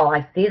ignore them all.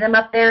 I see them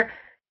up there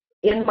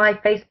in my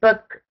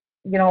Facebook,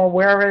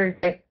 wherever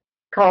it's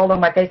called, on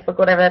my Facebook,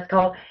 whatever that's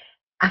called.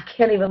 I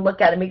can't even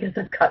look at them because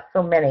I've got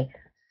so many.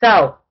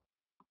 So,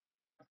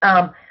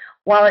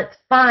 while it's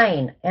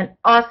fine and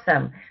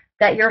awesome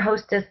that your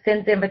hostess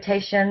sends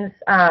invitations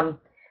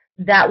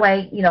that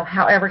way,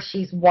 however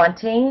she's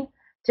wanting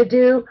to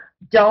do,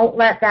 don't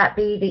let that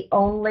be the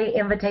only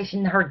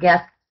invitation her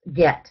guests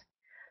get.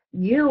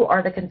 You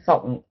are the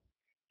consultant.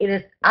 It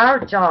is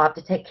our job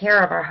to take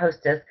care of our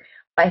hostess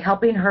by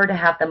helping her to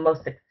have the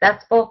most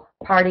successful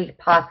party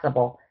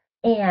possible.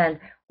 And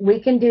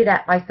we can do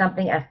that by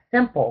something as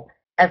simple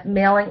as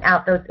mailing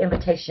out those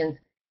invitations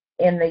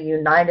in the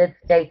United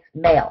States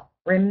mail.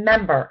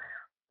 Remember,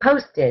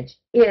 postage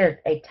is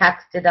a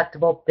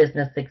tax-deductible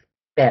business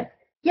expense.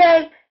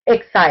 Yay,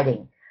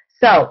 exciting.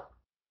 So,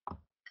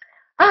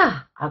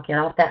 I'll get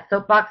off that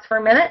soapbox for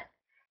a minute,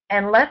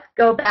 and let's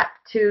go back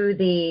to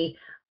the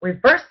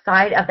reverse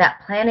side of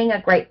that planning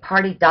a great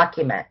party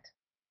document.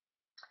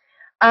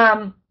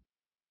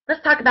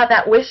 Let's talk about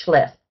that wish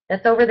list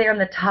that's over there in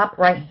the top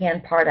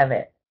right-hand part of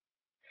it.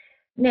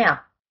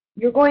 Now,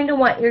 you're going to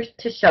want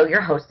to show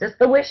your hostess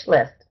the wish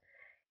list.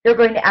 You're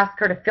going to ask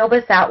her to fill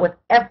this out with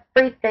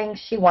everything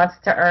she wants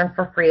to earn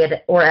for free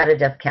or at a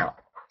discount.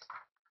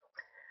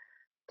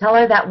 Tell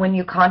her that when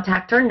you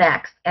contact her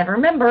next, and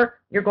remember,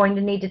 you're going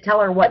to need to tell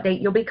her what date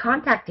you'll be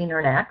contacting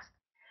her next,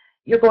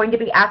 you're going to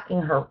be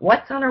asking her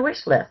what's on her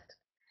wish list.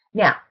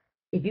 Now,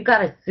 if you've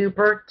got a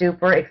super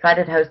duper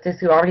excited hostess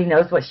who already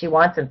knows what she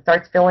wants and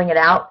starts filling it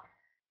out,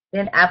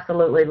 then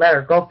absolutely let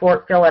her go for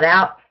it, fill it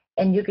out,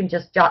 and you can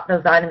just jot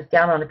those items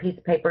down on a piece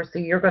of paper so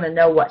you're going to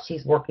know what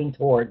she's working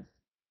towards.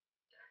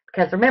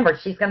 Because remember,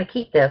 she's going to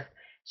keep this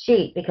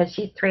sheet because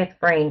she's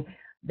transferring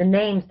the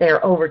names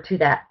there over to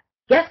that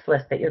guest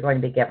list that you're going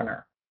to be giving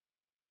her.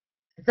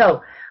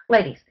 So,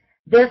 ladies,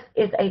 this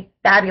is a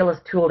fabulous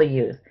tool to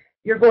use.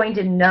 You're going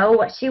to know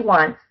what she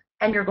wants,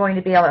 and you're going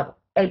to be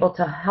able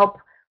to help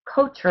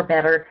coach her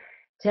better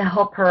to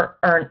help her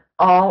earn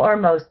all or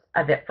most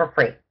of it for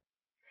free.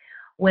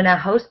 When a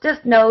hostess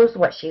knows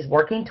what she's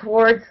working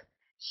towards,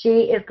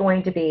 she is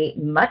going to be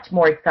much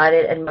more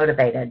excited and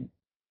motivated.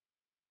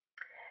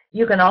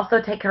 You can also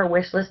take her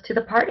wish list to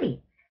the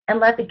party and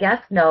let the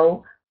guests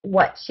know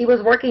what she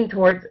was working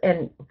towards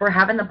and for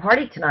having the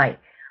party tonight.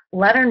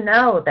 Let her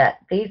know that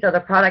these are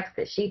the products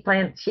that she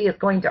is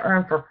going to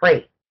earn for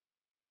free.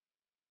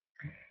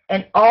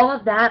 And all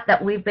of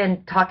that we've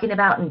been talking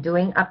about and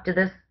doing up to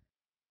this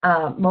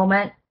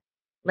moment,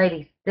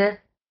 ladies, this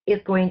is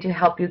going to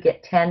help you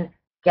get 10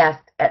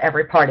 guests at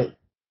every party.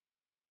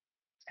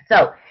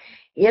 So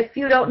if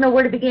you don't know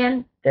where to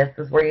begin, this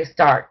is where you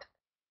start.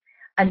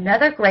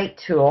 Another great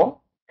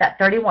tool that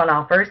 31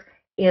 offers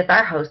is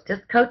our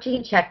hostess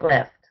coaching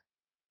checklist.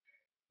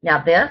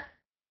 Now this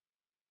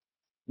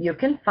you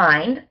can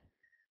find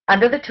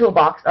under the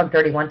toolbox on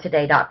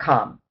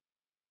 31today.com.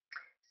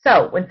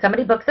 So when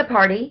somebody books a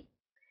party,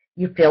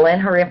 you fill in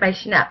her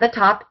information at the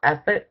top as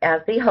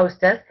the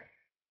hostess,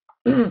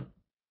 and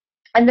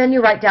then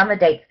you write down the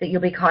dates that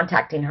you'll be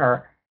contacting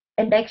her,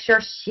 and make sure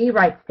she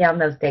writes down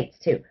those dates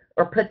too,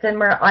 or puts in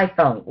her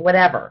iPhone,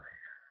 whatever.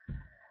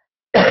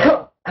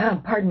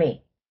 Pardon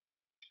me.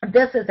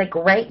 This is a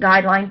great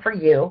guideline for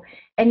you,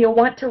 and you'll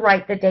want to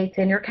write the dates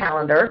in your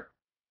calendar.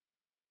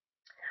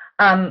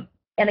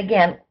 And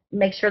again,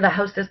 make sure the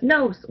hostess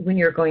knows when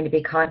you're going to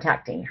be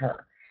contacting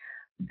her.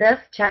 This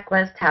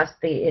checklist has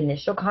the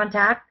initial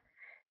contact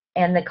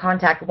and the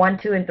contact 1,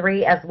 2, and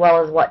 3, as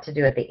well as what to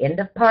do at the end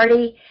of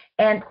party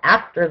and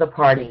after the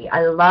party.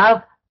 I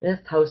love this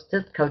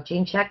hostess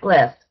coaching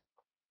checklist.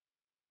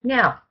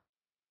 Now,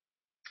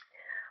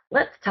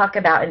 let's talk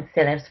about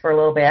incentives for a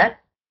little bit.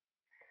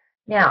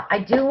 Now, I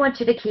do want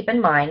you to keep in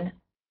mind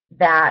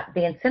that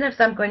the incentives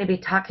I'm going to be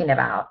talking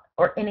about,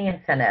 or any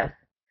incentives,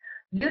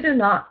 you do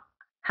not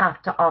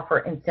have to offer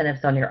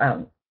incentives on your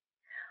own.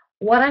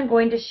 What I'm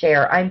going to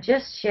share, I'm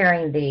just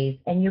sharing these,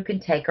 and you can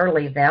take or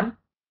leave them.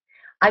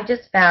 I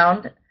just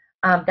found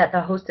that the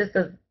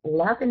hostesses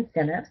love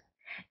incentives,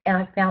 and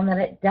I found that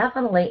it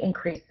definitely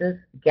increases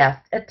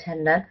guest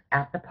attendance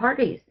at the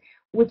parties,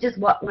 which is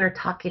what we're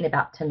talking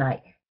about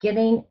tonight,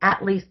 getting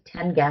at least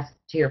 10 guests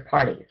to your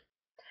parties.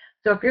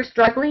 So if you're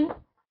struggling,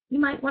 you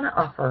might want to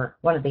offer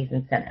one of these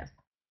incentives.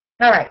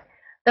 All right,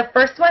 the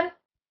first one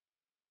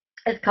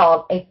is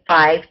called a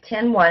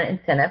 5-10-1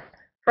 incentive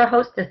for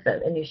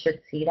hostesses, and you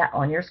should see that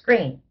on your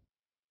screen.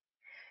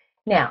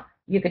 Now,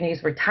 you can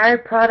use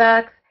retired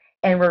products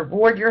and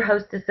reward your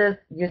hostesses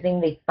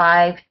using the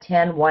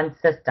 5-10-1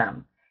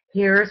 system.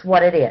 Here's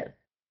what it is.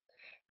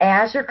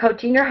 As you're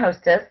coaching your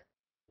hostess,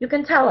 you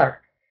can tell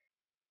her,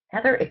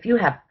 Heather, if you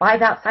have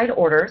 5 outside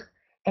orders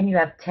and you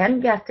have 10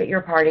 guests at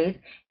your parties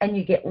and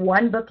you get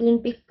 1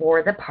 booking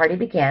before the party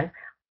begins,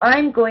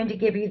 I'm going to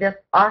give you this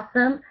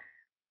awesome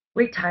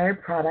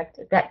retired product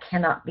that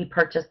cannot be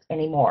purchased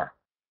anymore.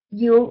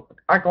 You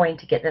are going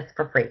to get this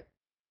for free.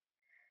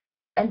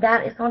 And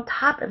that is on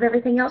top of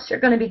everything else you're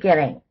going to be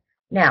getting.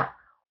 Now,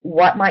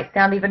 what might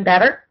sound even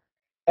better?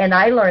 And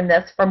I learned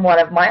this from one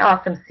of my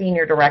awesome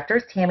senior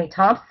directors, Tammy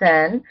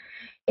Thompson.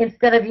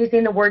 Instead of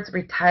using the words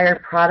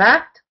retired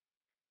product,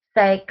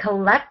 say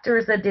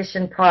collector's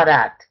edition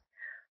product.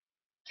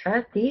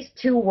 These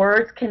two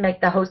words can make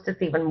the hostess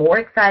even more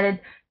excited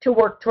to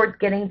work towards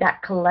getting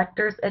that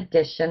collector's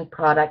edition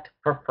product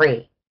for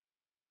free.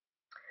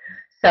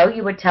 So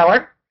you would tell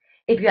her,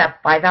 if you have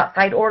 5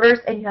 outside orders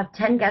and you have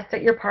 10 guests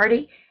at your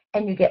party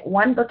and you get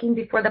 1 booking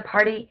before the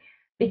party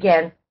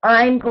begins,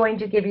 I'm going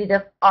to give you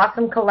this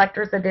awesome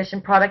collector's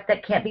edition product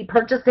that can't be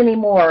purchased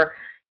anymore.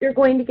 You're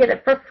going to get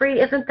it for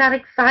free. Isn't that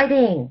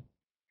exciting?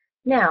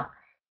 Now,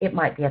 it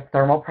might be a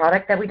thermal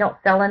product that we don't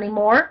sell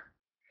anymore.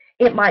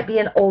 It might be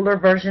an older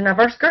version of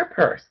our skirt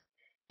purse.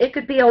 It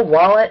could be a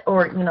wallet,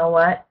 or you know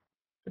what,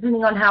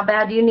 depending on how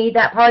bad you need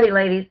that party,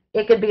 ladies,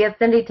 it could be a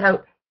Cindy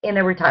tote in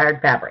a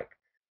retired fabric.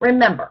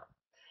 Remember,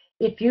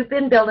 if you've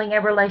been building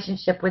a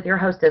relationship with your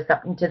hostess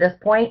up until this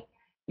point,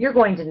 you're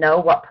going to know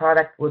what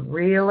product would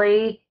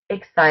really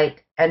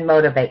excite and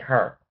motivate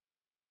her.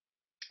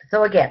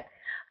 So again,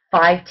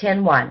 5,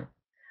 10, 1.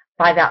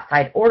 5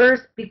 outside orders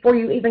before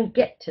you even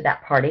get to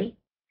that party.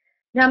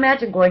 Now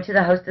imagine going to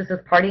the hostess's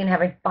party and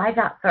having 5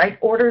 outside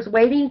orders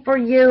waiting for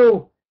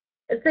you.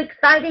 It's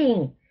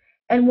exciting.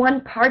 And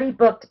 1 party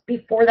booked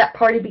before that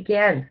party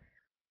begins.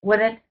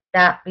 Wouldn't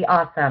that be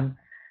awesome?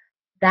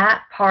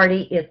 That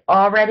party is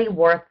already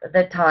worth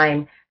the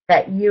time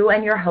that you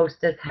and your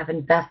hostess have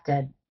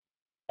invested.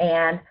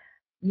 And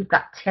you've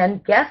got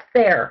 10 guests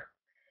there.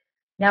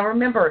 Now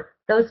remember,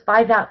 those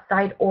 5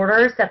 outside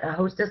orders that the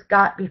hostess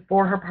got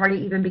before her party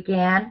even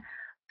began,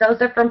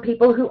 those are from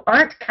people who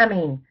aren't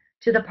coming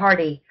to the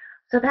party.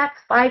 So that's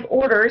 5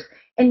 orders,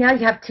 and now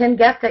you have 10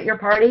 guests at your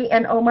party,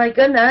 and oh my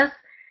goodness,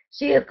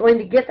 she is going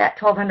to get that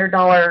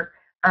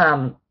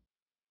 $1,200,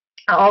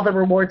 all the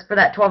rewards for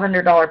that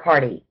 $1,200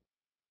 party.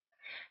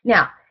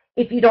 Now,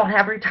 if you don't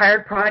have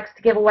retired products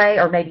to give away,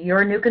 or maybe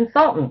you're a new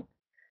consultant,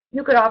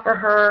 you could offer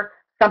her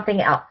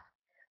something else.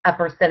 A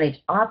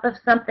percentage off of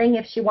something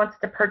if she wants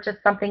to purchase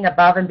something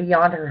above and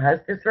beyond her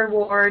hostess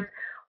rewards,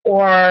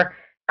 or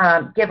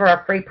give her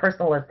a free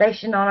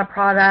personalization on a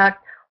product,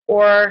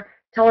 or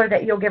tell her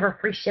that you'll give her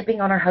free shipping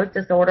on her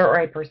hostess order,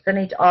 or a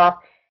percentage off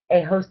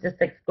a hostess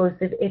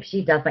exclusive if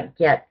she doesn't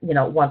get,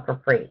 one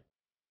for free.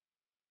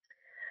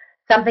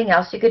 Something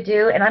else you could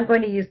do, and I'm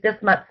going to use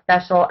this month's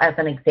special as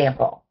an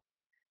example.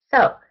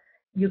 So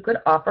you could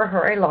offer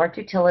her a large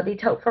utility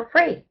tote for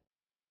free.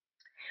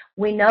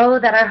 We know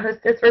that our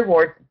hostess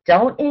rewards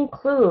don't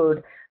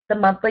include the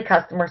monthly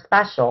customer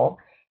special,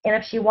 and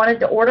if she wanted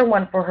to order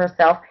one for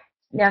herself,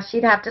 now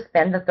she'd have to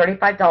spend the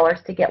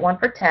 $35 to get one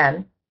for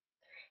 10,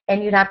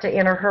 and you'd have to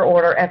enter her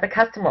order as a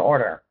customer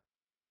order.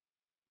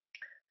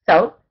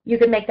 So you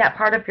can make that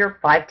part of your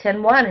 5,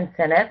 10, 1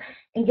 incentive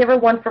and give her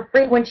one for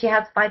free when she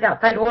has 5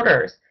 outside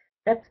orders.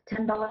 That's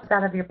 $10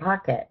 out of your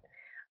pocket.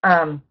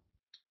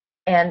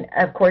 And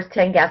of course,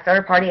 10 guests at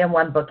a party and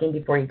 1 booking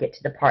before you get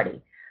to the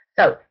party.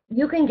 So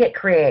you can get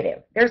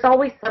creative. There's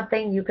always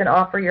something you can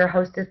offer your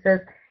hostesses,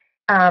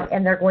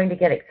 and they're going to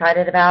get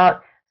excited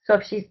about. So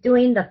if she's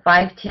doing the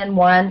 5, 10,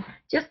 1,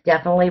 just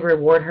definitely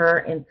reward her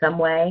in some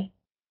way.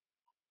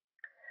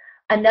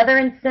 Another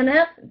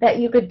incentive that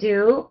you could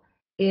do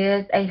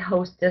is a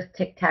hostess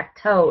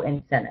tic-tac-toe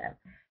incentive.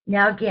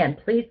 Now again,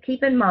 please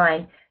keep in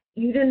mind,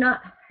 you do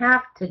not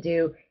have to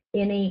do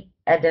any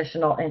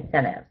additional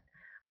incentives.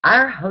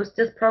 Our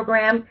hostess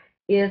program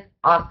is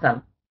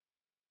awesome.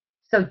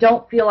 So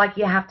don't feel like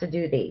you have to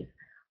do these.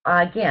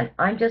 Again,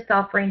 I'm just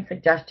offering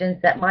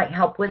suggestions that might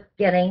help with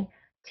getting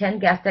 10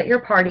 guests at your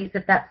parties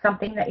if that's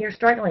something that you're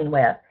struggling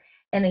with,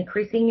 and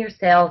increasing your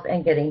sales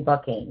and getting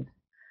bookings.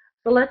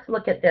 So let's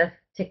look at this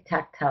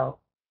tic-tac-toe.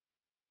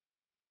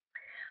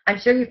 I'm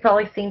sure you've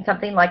probably seen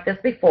something like this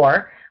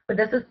before, but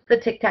this is the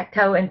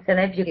tic-tac-toe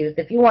incentive you use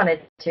if you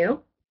wanted to.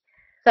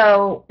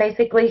 So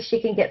basically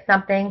she can get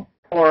something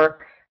for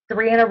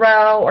 3 in a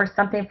row, or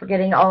something for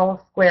getting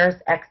all squares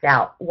X'd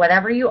out.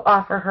 Whatever you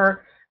offer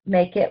her,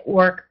 make it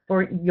work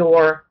for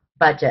your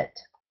budget.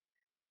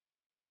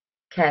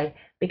 Okay,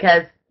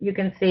 because you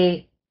can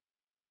see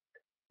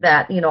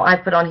that, I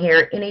put on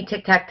here, any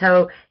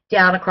tic-tac-toe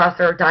down across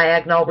or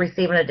diagonal,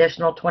 receive an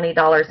additional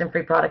 $20 in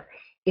free products.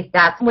 If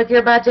that's with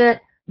your budget,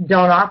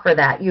 don't offer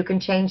that. You can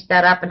change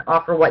that up and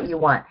offer what you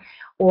want.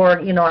 Or,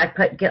 I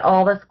put get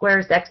all the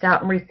squares X'd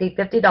out and receive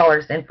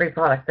 $50 in free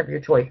products of your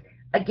choice.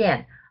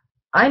 Again,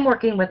 I'm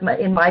working with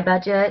in my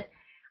budget.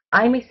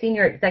 I'm a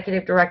senior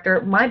executive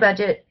director. My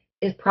budget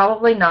is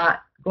probably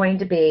not going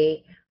to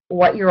be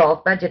what your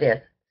all's budget is.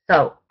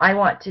 So I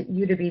want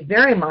you to be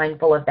very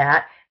mindful of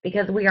that,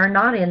 because we are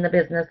not in the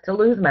business to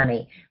lose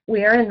money.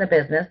 We are in the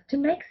business to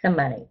make some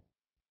money.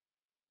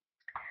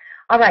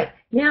 All right,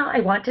 now I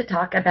want to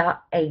talk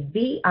about a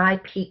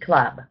VIP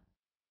club.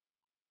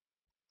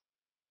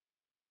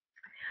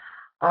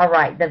 All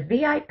right, the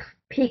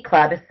VIP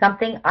club is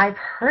something I've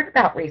heard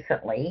about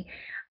recently.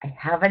 I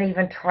haven't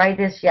even tried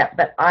this yet,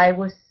 but I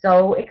was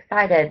so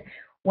excited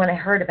when I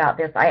heard about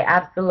this. I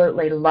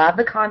absolutely love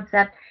the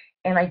concept,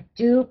 and I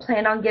do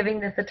plan on giving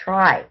this a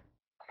try.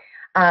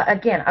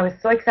 Again, I was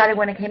so excited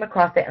when I came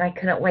across it, and I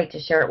couldn't wait to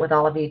share it with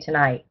all of you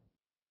tonight.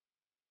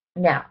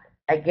 Now,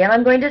 again,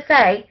 I'm going to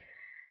say,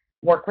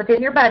 work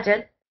within your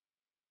budget.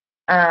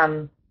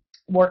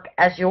 Work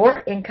as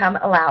your income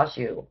allows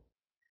you.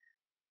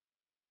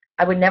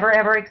 I would never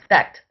ever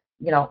expect,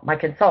 my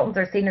consultants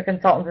or senior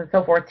consultants and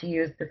so forth to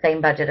use the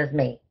same budget as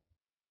me.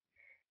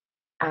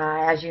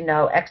 As you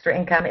know, extra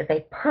income is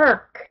a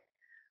perk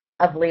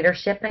of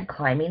leadership and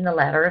climbing the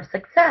ladder of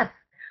success.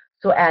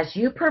 So as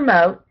you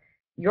promote,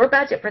 your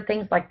budget for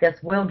things like this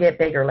will get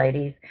bigger,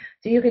 ladies.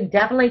 So you can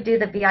definitely do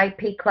the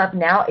VIP club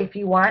now if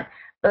you want,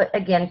 but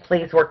again,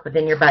 please work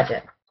within your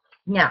budget.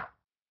 Now,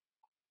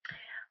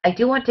 I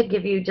do want to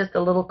give you just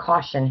a little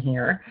caution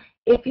here.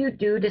 If you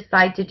do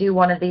decide to do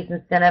one of these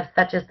incentives,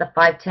 such as the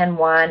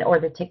 5-10-1 or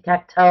the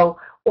tic-tac-toe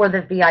or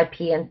the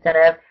VIP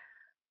incentive,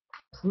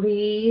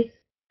 please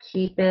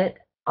keep it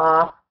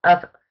off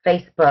of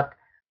Facebook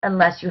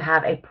unless you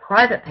have a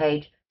private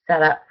page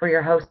set up for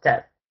your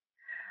hostess.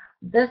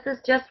 This is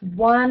just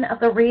one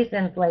of the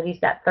reasons, ladies,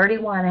 that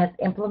 31 has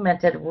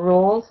implemented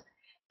rules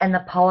and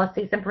the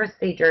policies and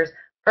procedures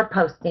for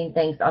posting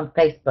things on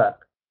Facebook.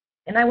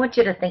 And I want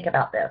you to think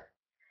about this.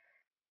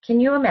 Can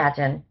you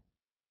imagine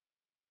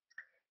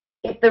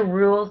if the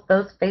rules,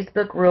 those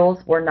Facebook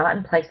rules, were not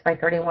in place by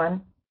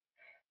 31?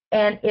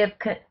 And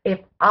if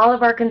all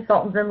of our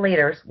consultants and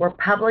leaders were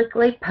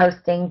publicly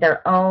posting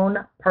their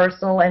own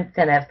personal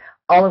incentives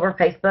all over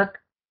Facebook,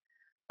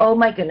 oh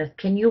my goodness,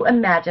 can you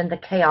imagine the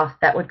chaos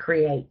that would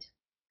create?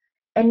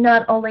 And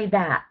not only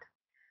that,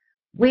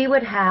 we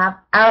would have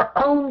our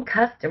own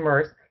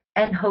customers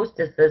and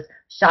hostesses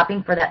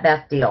shopping for that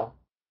best deal.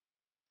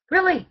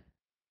 Really?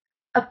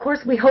 Of course,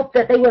 we hope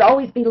that they would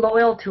always be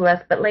loyal to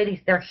us, but ladies,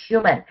 they're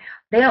human.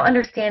 They don't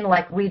understand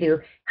like we do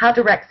how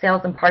direct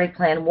sales and party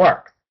plan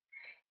works.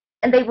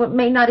 And they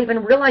may not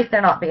even realize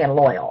they're not being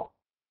loyal.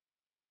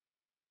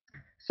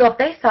 So if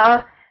they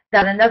saw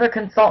that another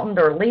consultant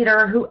or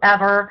leader,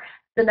 whoever,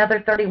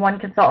 another 31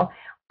 consultant,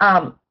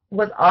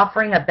 was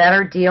offering a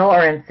better deal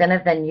or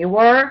incentive than you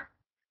were,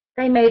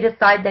 they may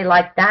decide they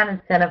like that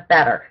incentive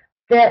better.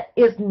 That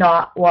is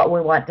not what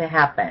we want to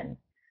happen.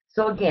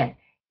 So again,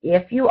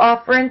 if you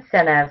offer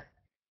incentives,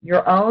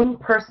 your own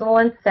personal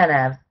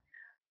incentives,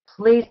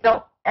 please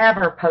don't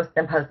ever post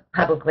them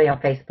publicly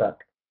on Facebook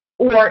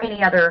or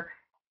any other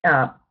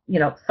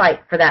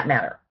site for that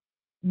matter.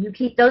 You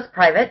keep those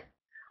private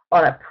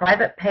on a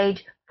private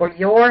page for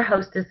your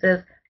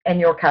hostesses and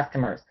your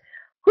customers.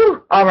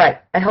 Whew, all right,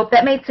 I hope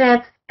that made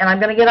sense, and I'm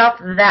going to get off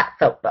that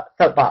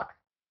soapbox.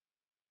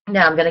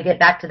 Now I'm going to get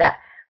back to that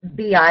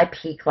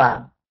VIP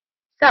club.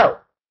 So,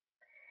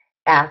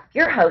 ask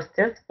your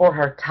hostess for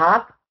her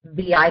top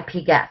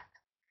VIP guests.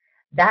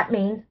 That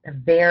means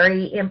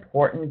very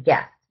important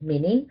guests,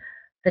 meaning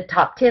the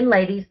top 10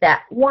 ladies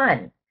that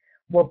 1,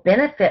 will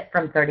benefit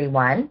from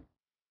 31,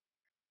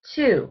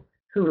 2,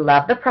 who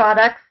love the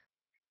products,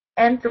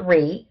 and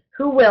 3,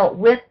 who will,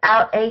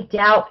 without a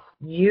doubt,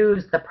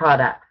 use the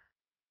products.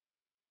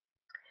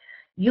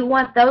 You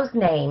want those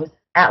names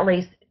at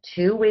least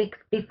 2 weeks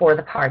before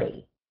the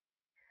party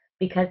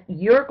because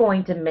you're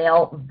going to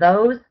mail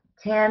those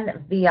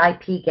 10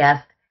 VIP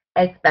guests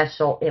a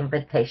special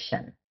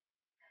invitation.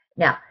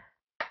 Now,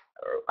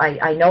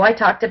 I know I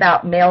talked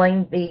about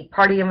mailing the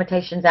party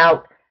invitations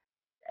out,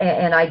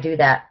 and I do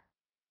that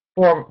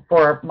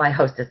for my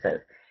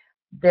hostesses.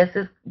 This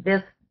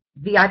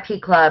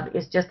VIP club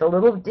is just a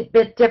little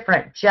bit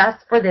different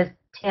just for this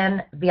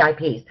 10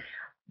 VIPs.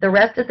 The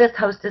rest of this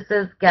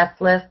hostess's guest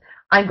list,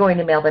 I'm going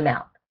to mail them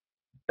out.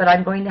 But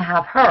I'm going to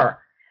have her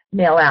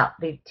mail out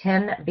the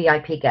 10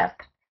 VIP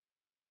guests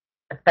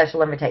a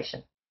special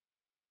invitation.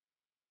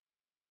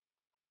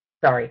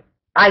 Sorry,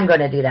 I'm going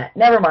to do that.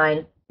 Never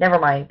mind.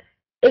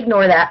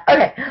 Ignore that.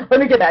 Okay, let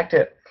me get back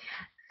to it.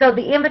 So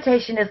the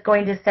invitation is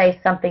going to say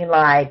something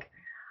like,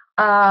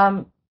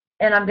 and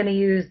I'm going to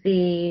use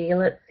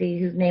let's see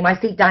whose name. I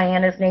see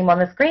Diana's name on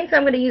the screen, so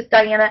I'm going to use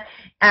Diana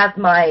as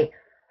my,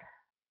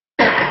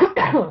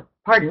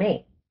 pardon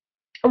me,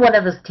 one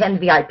of those 10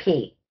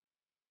 VIP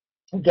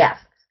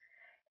guests.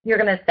 You're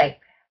going to say,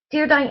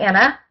 "Dear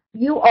Diana,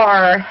 you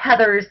are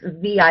Heather's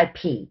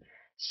VIP.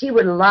 She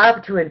would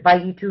love to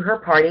invite you to her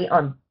party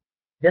on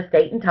this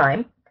date and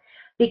time.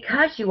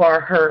 Because you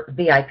are her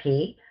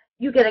VIP,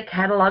 you get a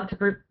catalog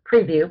to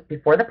preview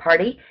before the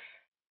party,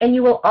 and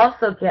you will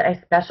also get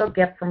a special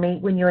gift from me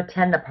when you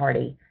attend the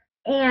party.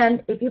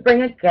 And if you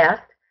bring a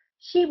guest,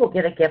 she will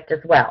get a gift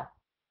as well."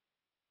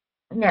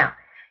 Now,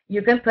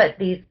 you can put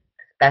these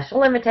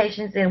special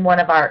invitations in one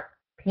of our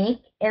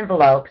pink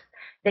envelopes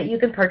that you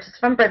can purchase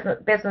from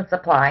Business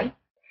Supply,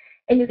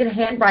 and you can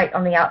handwrite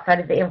on the outside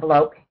of the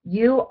envelope,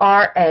 "You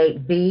are a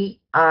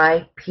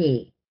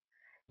VIP."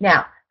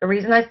 Now, the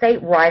reason I say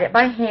write it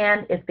by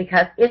hand is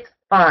because it's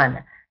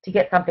fun to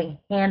get something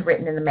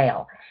handwritten in the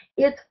mail.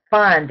 It's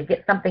fun to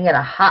get something in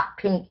a hot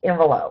pink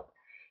envelope.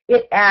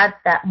 It adds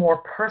that more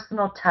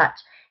personal touch,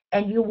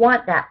 and you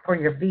want that for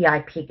your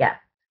VIP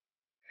guests.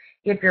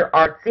 If you're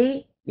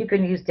artsy, you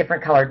can use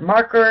different colored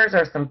markers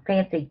or some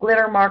fancy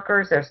glitter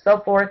markers or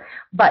so forth,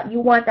 but you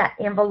want that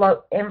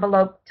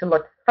envelope to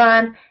look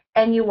fun,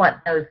 and you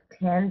want those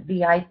 10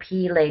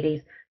 VIP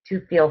ladies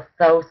to feel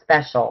so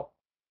special.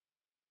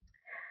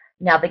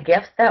 Now, the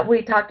gifts that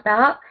we talked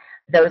about,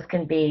 those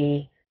can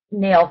be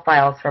nail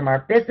files from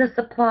our business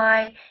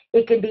supply.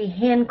 It can be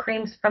hand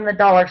creams from the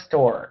dollar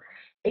store.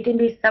 It can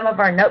be some of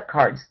our note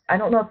cards. I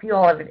don't know if you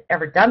all have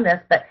ever done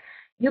this, but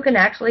you can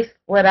actually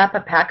split up a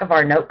pack of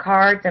our note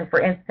cards and,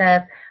 for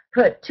instance,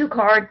 put 2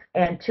 cards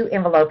and 2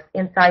 envelopes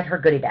inside her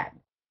goodie bag.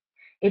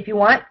 If you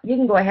want, you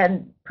can go ahead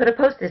and put a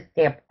postage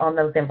stamp on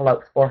those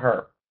envelopes for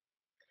her.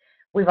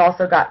 We've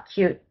also got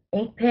cute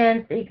ink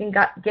pens that you can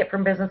get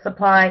from Business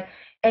Supply,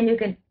 and you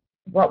can,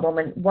 what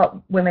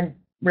women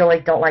really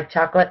don't like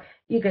chocolate,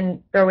 you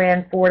can throw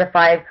in 4 to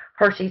 5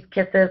 Hershey's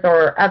Kisses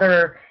or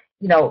other,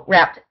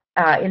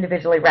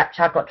 individually wrapped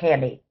chocolate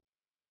candy.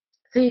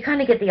 So you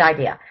kind of get the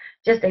idea.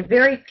 Just a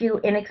very few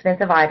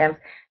inexpensive items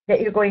that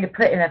you're going to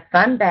put in a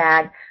fun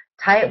bag,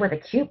 tie it with a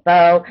cute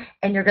bow,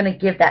 and you're going to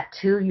give that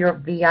to your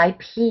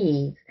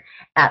VIPs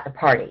at the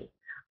party.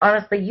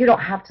 Honestly, you don't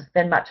have to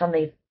spend much on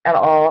these at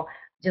all,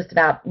 just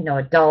about,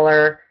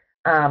 $1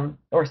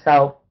 or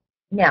so.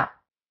 Now,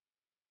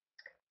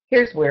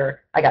 here's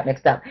where I got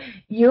mixed up.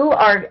 You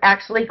are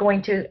actually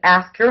going to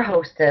ask your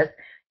hostess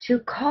to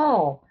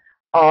call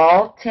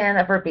all 10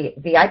 of her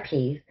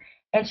VIPs,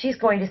 and she's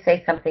going to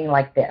say something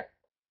like this.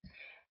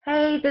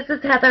 Hey, this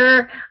is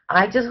Heather.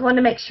 I just want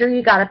to make sure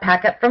you got a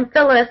packet from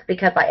Phyllis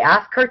because I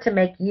asked her to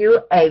make you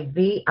a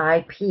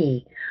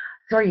VIP.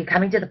 So are you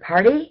coming to the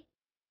party?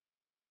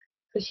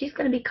 So she's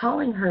going to be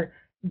calling her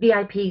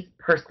VIPs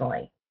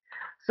personally.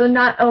 So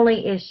not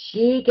only is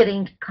she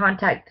getting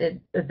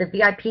contacted, the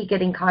VIP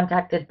getting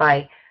contacted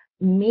by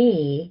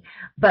me,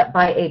 but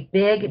by a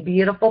big,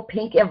 beautiful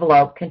pink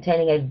envelope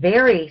containing a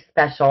very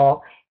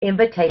special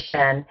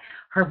invitation,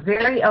 her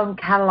very own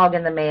catalog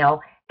in the mail,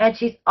 and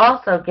she's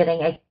also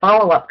getting a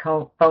follow-up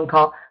phone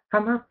call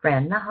from her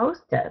friend, the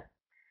hostess.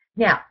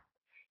 Now,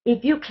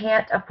 if you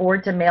can't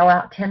afford to mail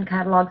out 10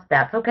 catalogs,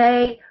 that's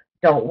okay.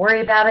 Don't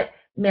worry about it.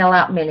 Mail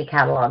out many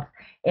catalogs,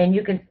 and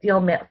you can still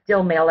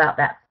mail out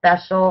that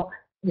special,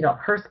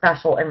 her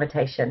special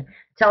invitation,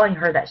 telling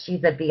her that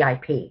she's a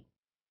VIP.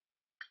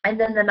 And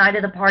then the night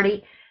of the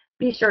party,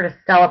 be sure to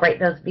celebrate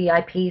those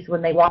VIPs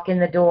when they walk in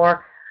the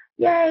door.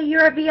 Yay,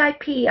 you're a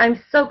VIP.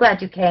 I'm so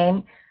glad you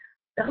came.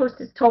 The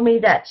hostess told me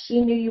that she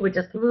knew you would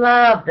just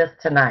love this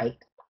tonight.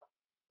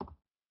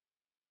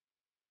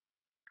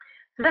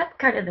 So that's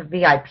kind of the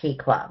VIP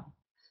club.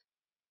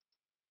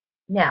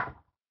 Now,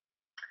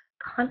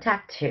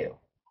 contact 2.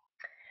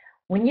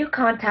 When you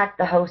contact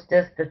the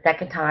hostess the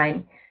second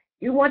time,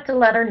 you want to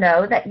let her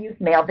know that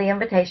you've mailed the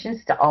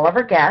invitations to all of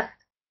her guests,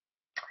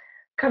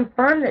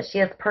 confirm that she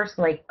has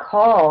personally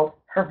called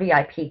her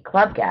VIP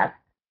club guests,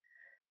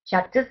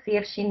 check to see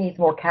if she needs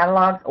more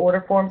catalogs,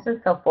 order forms,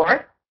 and so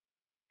forth.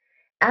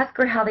 Ask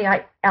her how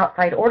the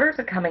outside orders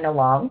are coming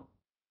along,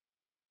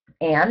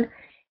 and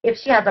if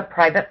she has a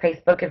private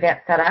Facebook event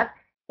set up,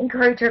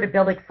 encourage her to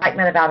build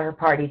excitement about her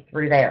party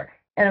through there.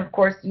 And of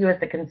course, you as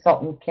the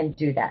consultant can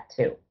do that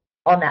too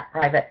on that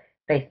private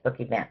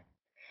Facebook event.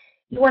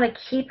 You want to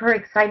keep her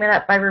excitement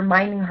up by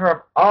reminding her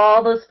of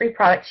all those free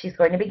products she's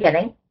going to be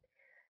getting.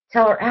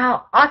 Tell her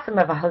how awesome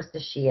of a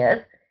hostess she is,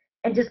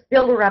 and just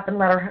build her up and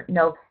let her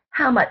know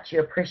how much you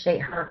appreciate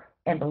her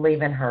and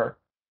believe in her.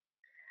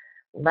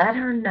 Let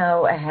her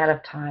know ahead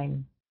of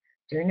time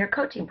during your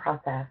coaching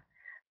process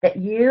that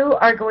you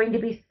are going to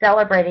be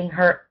celebrating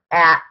her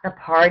at the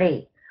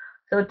party.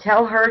 So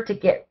tell her to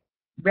get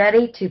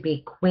ready to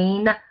be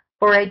queen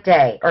for a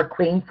day or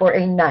queen for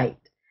a night.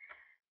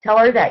 Tell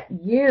her that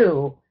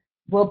you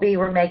will be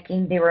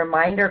making the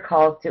reminder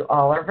calls to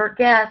all of her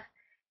guests.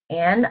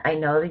 And I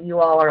know that you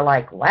all are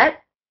like, what?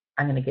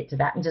 I'm going to get to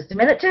that in just a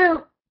minute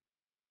too.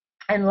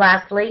 And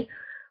lastly,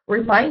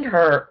 remind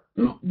her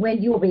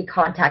when you will be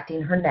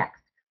contacting her next,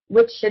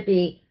 which should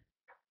be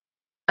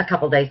a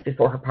couple days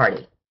before her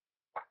party.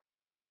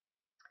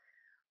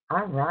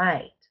 All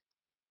right.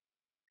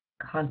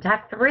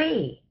 Contact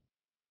 3.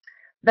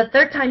 The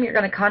third time you're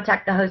going to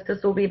contact the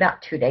hostess will be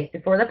about 2 days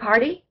before the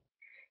party.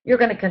 You're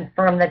going to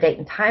confirm the date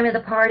and time of the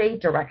party,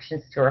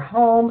 directions to her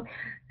home,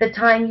 the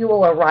time you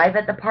will arrive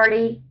at the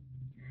party.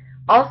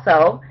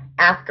 Also,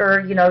 ask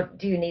her,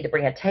 do you need to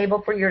bring a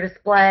table for your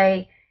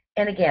display?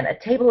 And again, a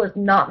table is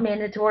not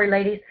mandatory,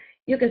 ladies.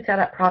 You can set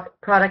up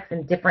products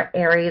in different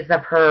areas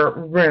of her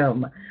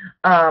room.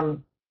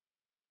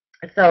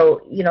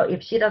 So,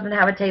 if she doesn't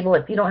have a table,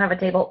 if you don't have a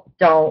table,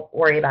 don't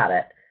worry about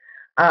it.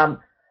 Pardon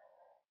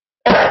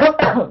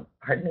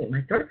me,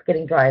 my throat's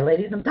getting dry,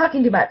 ladies. I'm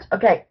talking too much.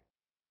 Okay.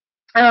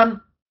 Let's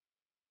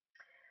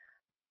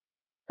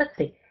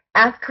see.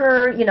 Ask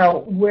her,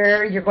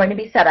 where you're going to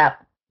be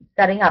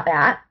setting up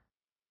at,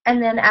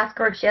 and then ask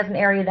her if she has an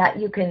area that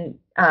you can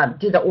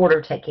do the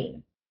order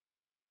taking.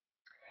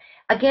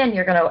 Again,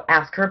 you're going to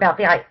ask her about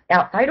the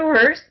outside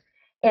orders,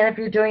 and if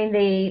you're doing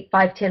the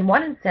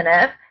 5-10-1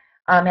 incentive,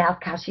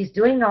 Ask how she's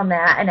doing on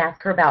that and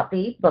ask her about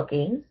the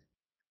bookings.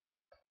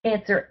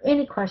 Answer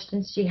any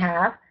questions she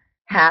has.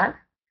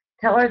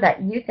 Tell her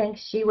that you think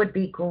she would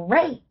be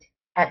great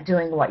at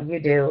doing what you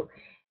do,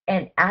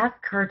 and ask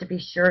her to be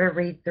sure to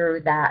read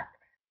through that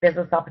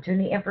business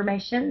opportunity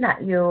information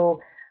that you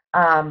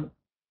um,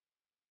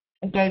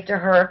 gave to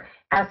her.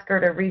 Ask her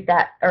to read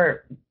that,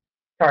 or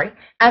sorry,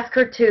 ask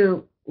her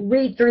to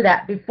read through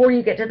that before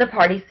you get to the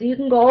party so you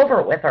can go over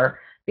it with her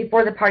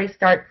before the party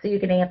starts so you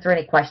can answer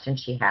any questions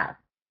she has.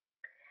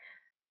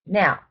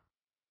 Now,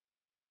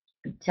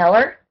 tell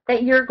her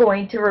that you're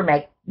going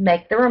to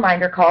make the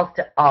reminder calls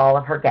to all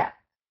of her guests.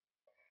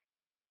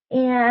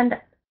 And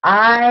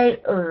I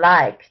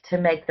like to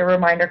make the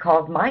reminder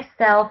calls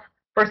myself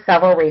for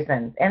several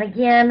reasons. And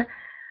again,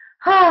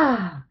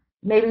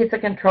 maybe it's a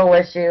control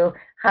issue.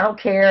 I don't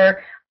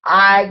care.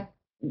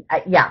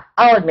 Yeah,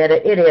 I'll admit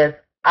it. It is.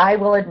 I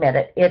will admit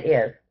it. It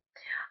is.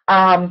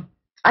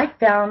 I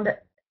found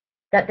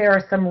that there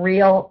are some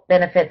real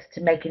benefits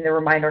to making the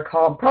reminder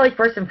call. And probably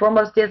first and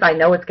foremost is I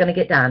know it's going to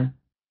get done.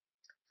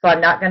 So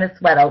I'm not going to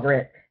sweat over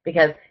it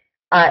because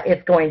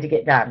it's going to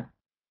get done.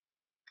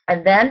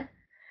 And then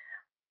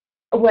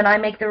when I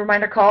make the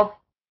reminder calls,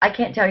 I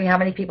can't tell you how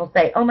many people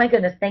say, oh my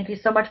goodness, thank you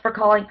so much for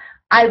calling.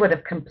 I would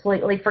have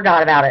completely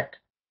forgot about it.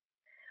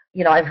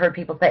 You know, I've heard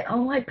people say,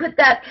 oh, I put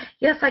that,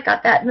 yes, I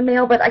got that in the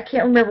mail, but I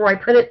can't remember where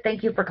I put it.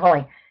 Thank you for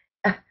calling.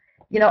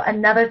 You know,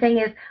 another thing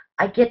is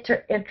I get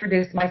to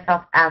introduce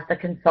myself as the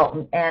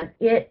consultant, and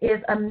it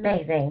is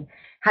amazing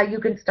how you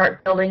can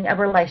start building a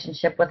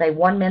relationship with a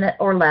 1 minute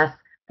or less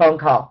phone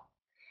call.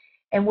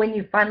 And when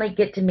you finally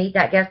get to meet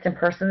that guest in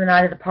person the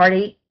night of the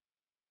party,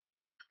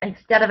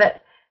 instead of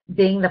it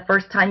being the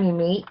first time you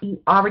meet,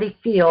 you already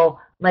feel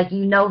like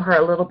you know her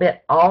a little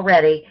bit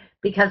already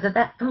because of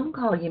that phone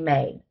call you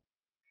made.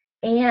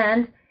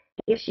 And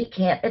if she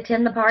can't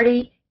attend the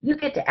party, you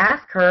get to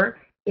ask her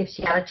if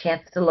she had a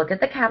chance to look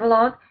at the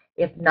catalog.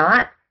 If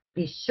not,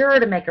 be sure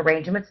to make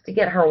arrangements to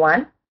get her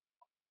one.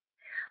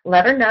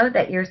 Let her know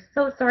that you're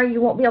so sorry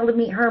you won't be able to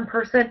meet her in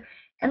person,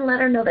 and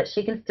let her know that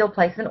she can still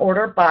place an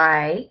order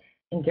by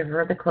and give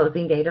her the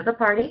closing date of the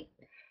party.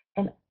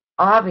 And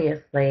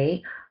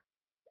obviously,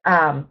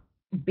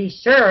 be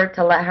sure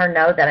to let her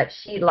know that if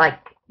she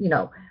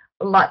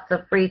lots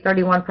of free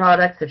 31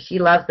 products, if she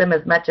loves them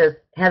as much as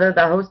Heather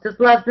the hostess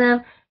loves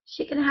them,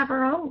 she can have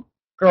her own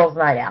girls'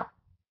 night out.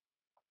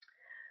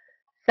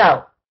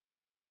 So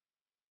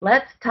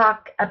let's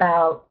talk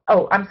about,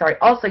 oh, I'm sorry.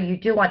 Also, you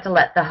do want to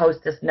let the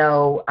hostess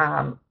know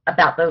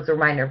about those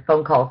reminder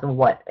phone calls and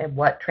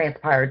what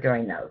transpired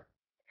during those.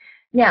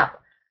 Now,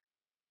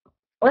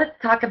 let's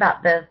talk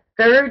about the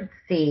third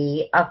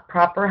C of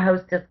proper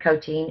hostess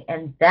coaching,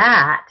 and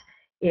that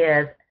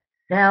is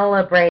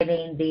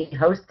celebrating the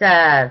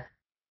hostess.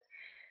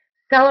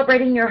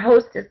 Celebrating your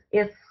hostess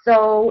is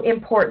so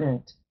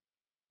important.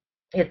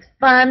 It's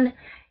fun.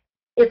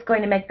 It's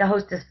going to make the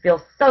hostess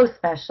feel so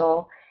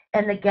special,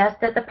 and the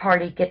guests at the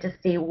party get to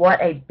see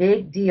what a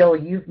big deal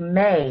you've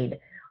made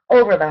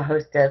over the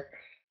hostess.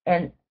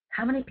 And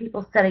how many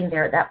people sitting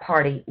there at that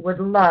party would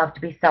love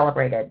to be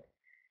celebrated?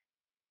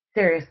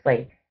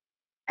 Seriously,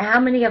 how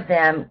many of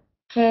them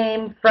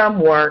came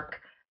from work,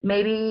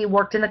 maybe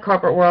worked in the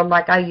corporate world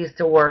like I used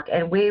to work,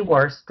 and we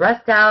were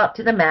stressed out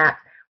to the max.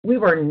 We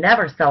were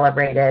never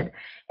celebrated,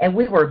 and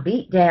we were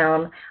beat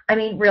down. I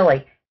mean,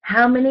 really,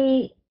 how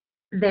many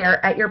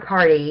there at your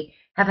party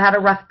have had a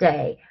rough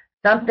day?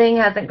 Something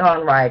hasn't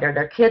gone right, or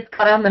their kids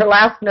got on their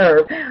last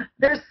nerve.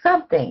 There's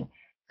something.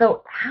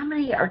 So how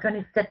many are going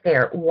to sit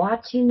there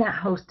watching that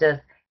hostess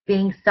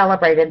being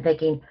celebrated and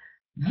thinking,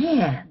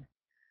 man,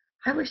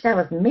 I wish that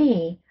was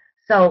me?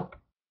 So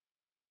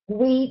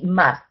we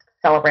must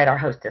celebrate our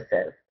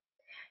hostesses.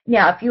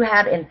 Now, if you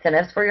have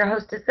incentives for your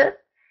hostesses,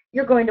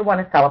 you're going to want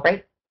to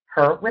celebrate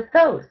her with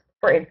those.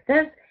 For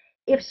instance,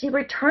 if she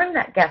returned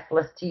that guest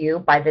list to you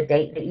by the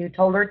date that you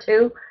told her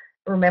to,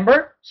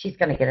 remember, she's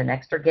going to get an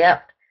extra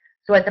gift.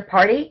 So at the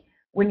party,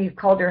 when you've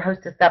called your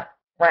hostess up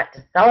front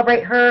to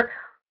celebrate her,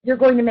 you're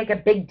going to make a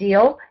big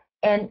deal,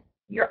 and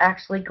you're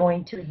actually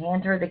going to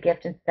hand her the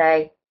gift and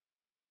say,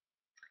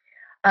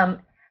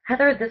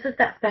 Heather, this is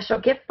that special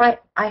gift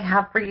I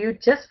have for you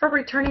just for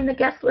returning the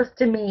guest list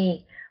to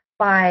me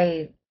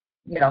by,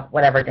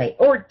 whatever date,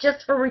 or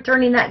just for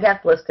returning that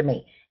guest list to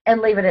me,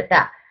 and leave it at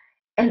that.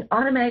 And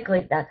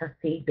automatically, that's a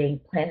seed being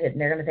planted,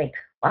 and they're going to think,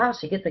 wow,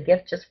 she gets a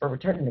gift just for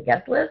returning the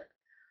guest list?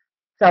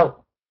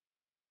 So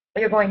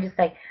you're going to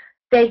say,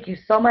 thank you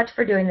so much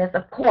for doing this.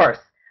 Of course,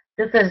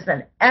 this is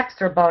an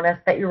extra bonus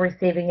that you're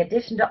receiving in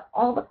addition to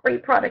all the free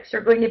products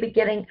you're going to be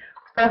getting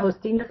for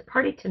hosting this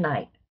party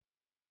tonight.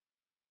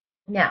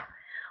 Now,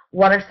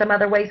 what are some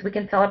other ways we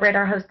can celebrate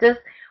our hostess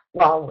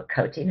while we're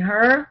coaching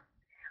her?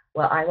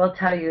 Well, I will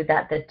tell you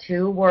that the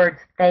 2 words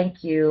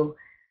thank you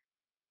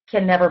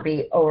can never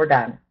be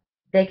overdone.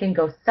 They can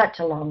go such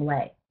a long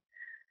way.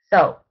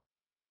 So,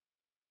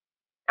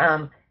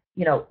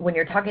 when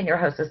you're talking to your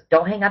hostess,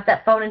 don't hang up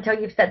that phone until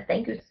you've said,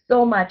 thank you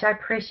so much. I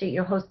appreciate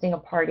you hosting a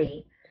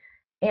party.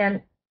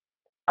 And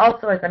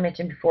Also, as I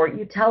mentioned before,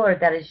 you tell her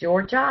that it's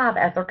your job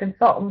as her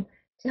consultant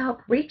to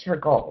help reach her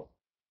goals,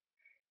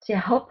 to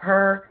help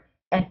her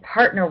and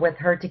partner with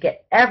her to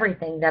get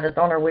everything that is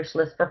on her wish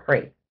list for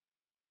free.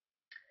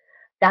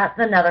 That's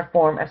another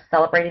form of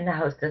celebrating the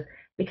hostess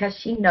because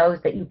she knows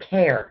that you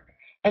care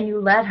and you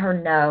let her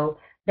know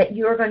that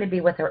you're going to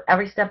be with her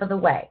every step of the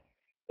way.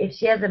 If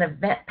she has an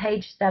event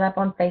page set up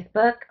on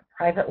Facebook, a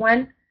private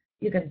one,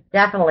 you can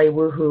definitely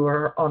woohoo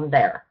her on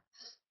there.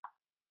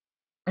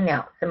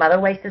 Now, some other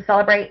ways to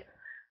celebrate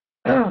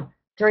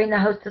during the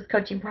hostess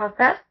coaching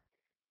process,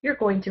 you're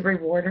going to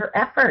reward her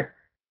efforts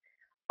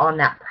on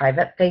that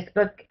private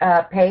Facebook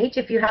page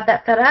if you have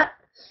that set up,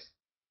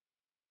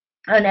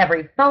 on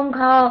every phone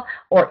call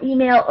or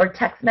email or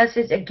text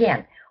message.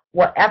 Again,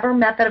 whatever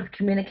method of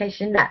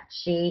communication that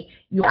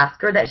you ask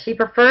her that she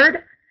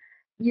preferred,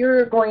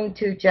 you're going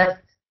to just,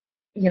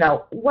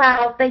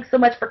 wow, thanks so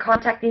much for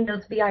contacting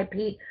those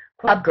VIP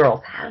club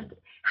girls.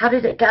 How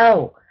did it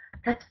go?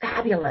 That's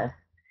fabulous.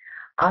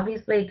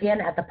 Obviously,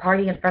 again, at the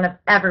party in front of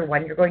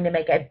everyone, you're going to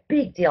make a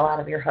big deal out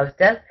of your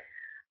hostess,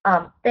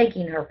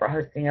 thanking her for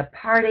hosting a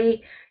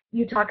party.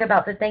 You talk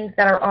about the things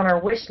that are on her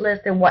wish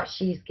list and what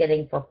she's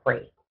getting for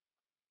free.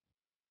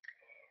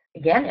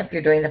 Again, if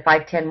you're doing the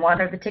 5-10-1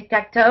 or the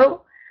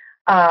tic-tac-toe,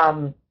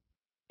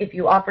 if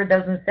you offer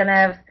those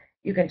incentives,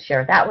 you can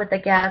share that with the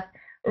guests.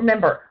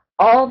 Remember,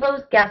 all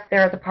those guests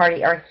there at the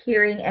party are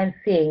hearing and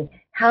seeing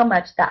how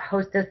much that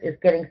hostess is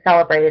getting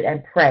celebrated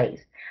and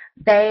praised.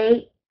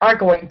 They are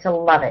going to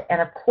love it.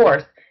 And of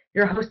course,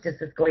 your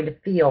hostess is going to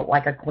feel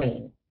like a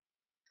queen.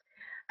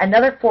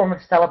 Another form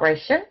of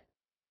celebration,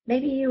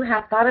 maybe you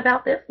have thought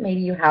about this,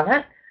 maybe you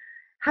haven't.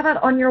 How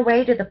about on your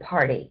way to the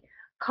party?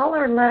 Call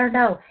her and let her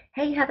know,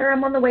 hey, Heather,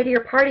 I'm on the way to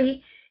your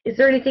party. Is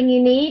there anything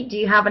you need? Do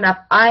you have enough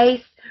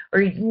ice?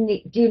 Or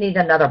do you need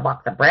another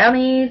box of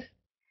brownies?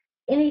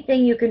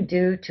 Anything you can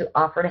do to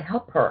offer to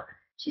help her.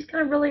 She's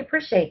going to really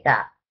appreciate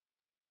that.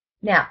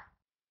 Now,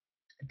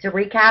 to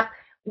recap,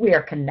 we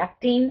are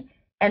connecting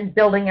and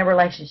building a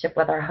relationship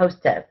with our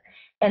hostess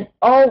and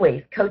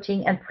always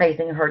coaching and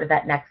praising her to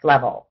that next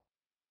level.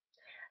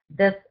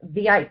 This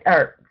the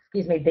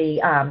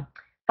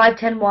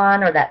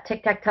 5-10-1 or that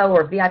tic-tac-toe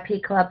or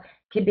VIP club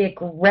can be a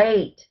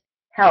great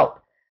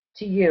help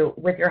to you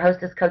with your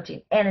hostess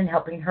coaching and in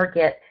helping her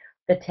get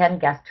the 10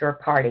 guests to her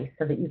party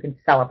so that you can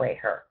celebrate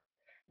her.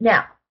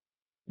 Now,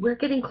 we're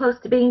getting close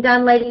to being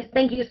done, ladies.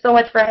 Thank you so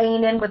much for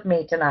hanging in with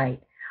me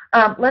tonight.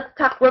 Let's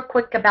talk real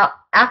quick about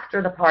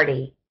after the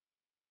party.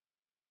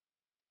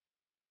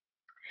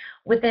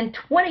 Within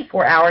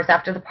 24 hours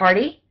after the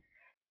party,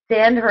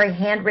 send her a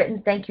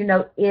handwritten thank you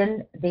note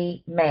in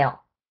the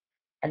mail,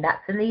 and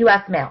that's in the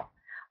U.S. mail.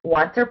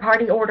 Once her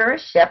party order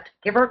is shipped,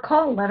 give her a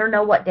call and let her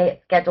know what day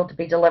it's scheduled to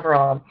be delivered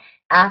on.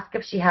 Ask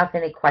if she has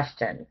any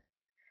questions.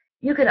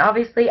 You can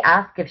obviously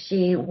ask if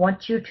she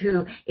wants you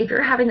to, if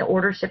you're having the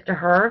order shipped to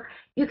her,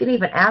 you can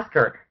even ask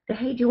her, say,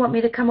 hey, do you want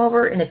me to come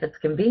over? And if it's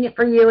convenient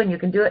for you and you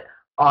can do it,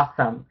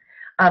 awesome.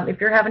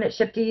 If you're having it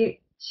shipped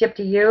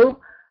to you,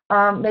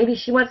 maybe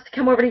she wants to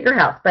come over to your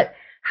house. But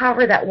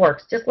however that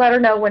works, just let her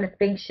know when it's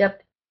being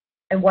shipped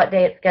and what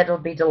day it's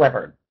scheduled to be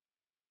delivered.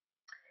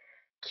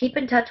 Keep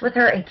in touch with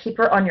her and keep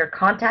her on your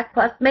Contact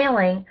Plus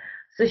mailing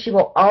so she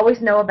will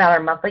always know about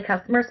our monthly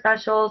customer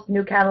specials,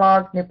 new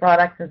catalogs, new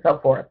products, and so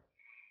forth.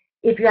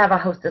 If you have a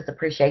hostess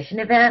appreciation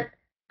event,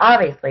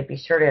 obviously be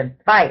sure to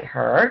invite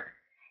her.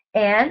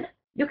 And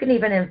you can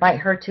even invite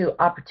her to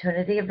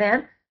opportunity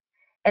events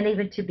and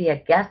even to be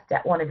a guest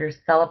at one of your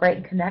Celebrate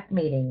and Connect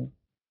meetings.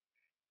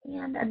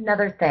 And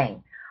another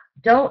thing,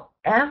 don't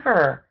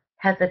ever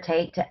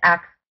hesitate to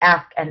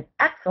ask an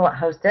excellent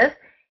hostess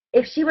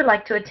if she would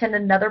like to attend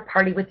another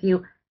party with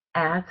you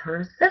as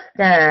her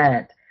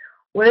assistant.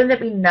 Wouldn't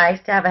it be nice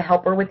to have a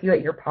helper with you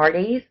at your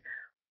parties?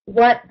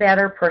 What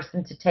better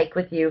person to take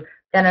with you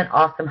than an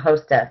awesome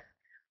hostess?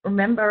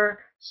 Remember,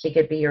 she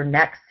could be your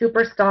next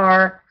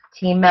superstar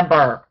team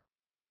member.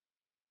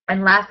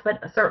 And last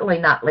but certainly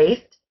not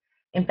least,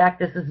 in fact,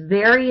 this is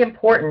very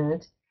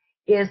important,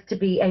 is to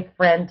be a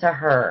friend to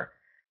her.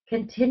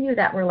 Continue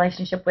that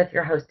relationship with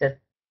your hostess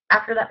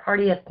after that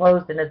party is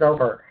closed and is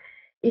over.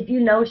 If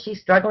you know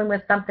she's struggling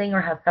with something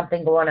or has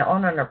something going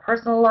on in her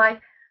personal life,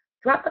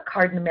 drop a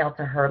card in the mail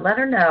to her. Let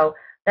her know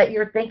that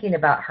you're thinking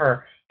about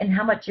her and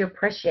how much you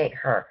appreciate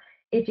her.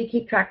 If you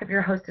keep track of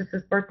your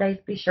hostess's birthdays,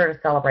 be sure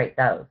to celebrate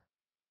those.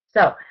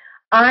 So,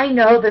 I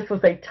know this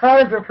was a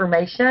ton of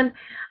information.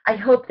 I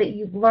hope that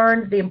you've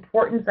learned the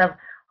importance of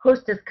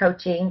hostess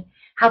coaching,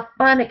 how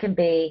fun it can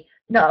be,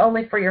 not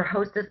only for your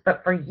hostess,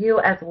 but for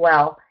you as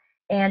well.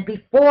 And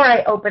before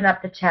I open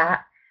up the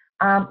chat,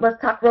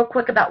 let's talk real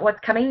quick about what's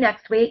coming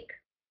next week.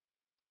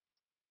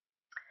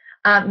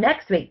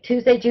 Next week,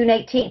 Tuesday, June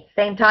 18th,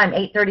 same time,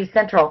 8:30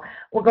 Central,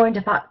 we're going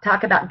to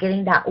talk about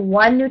getting that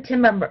one new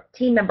team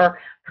member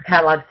for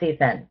catalog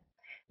season.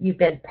 You've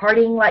been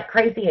partying like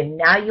crazy, and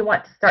now you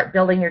want to start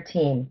building your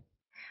team.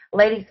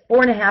 Ladies,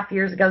 4.5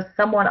 years ago,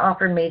 someone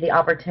offered me the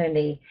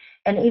opportunity,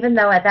 and even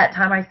though at that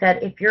time I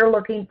said, if you're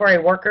looking for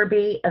a worker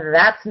bee,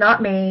 that's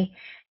not me,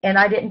 and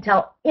I didn't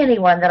tell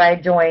anyone that I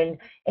joined,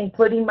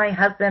 including my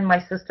husband, my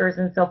sisters,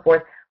 and so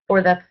forth,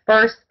 for the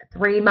first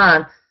 3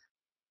 months,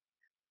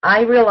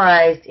 I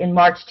realized in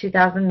March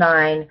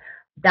 2009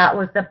 that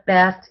was the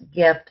best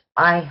gift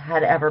I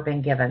had ever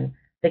been given,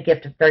 the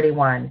gift of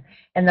 31.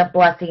 And the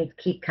blessings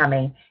keep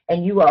coming.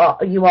 And you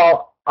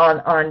all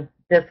on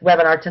this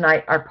webinar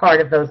tonight are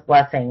part of those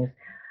blessings.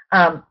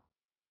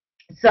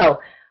 So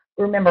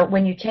remember,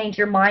 when you change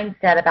your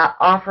mindset about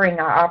offering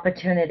our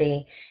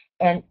opportunity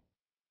and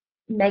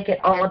make it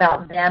all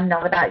about them,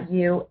 not about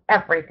you,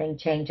 everything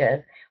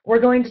changes.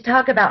 We're going to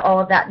talk about all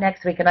of that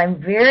next week, and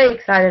I'm very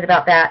excited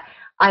about that.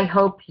 I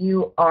hope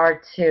you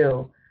are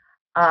too.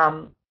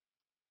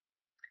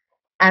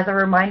 As a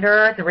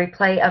reminder, the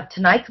replay of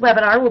tonight's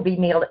webinar will be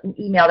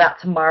emailed out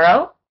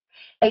tomorrow.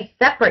 A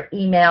separate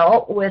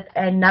email with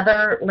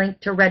another link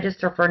to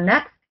register for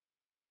next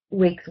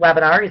week's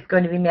webinar is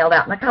going to be mailed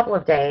out in a couple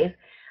of days.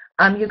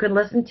 You can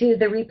listen to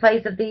the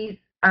replays of these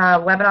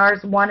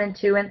webinars 1 and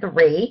 2 and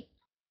 3.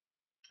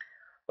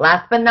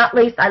 Last but not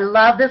least, I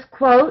love this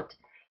quote.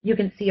 You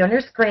can see on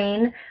your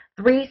screen,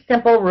 3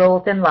 simple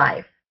rules in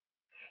life.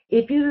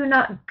 If you do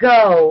not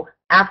go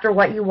after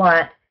what you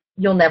want,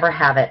 you'll never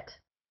have it.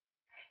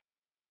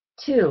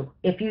 2,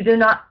 if you do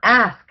not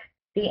ask,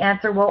 the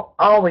answer will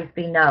always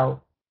be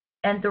no.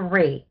 And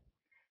 3,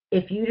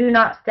 if you do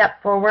not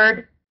step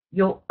forward,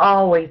 you'll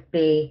always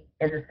be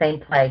in the same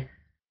place.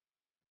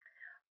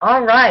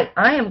 All right,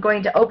 I am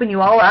going to open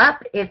you all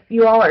up. If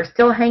you all are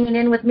still hanging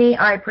in with me,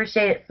 I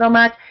appreciate it so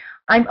much.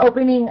 I'm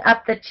opening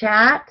up the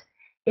chat.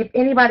 If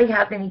anybody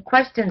has any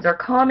questions or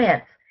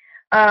comments,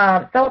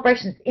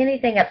 celebrations,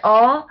 anything at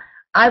all,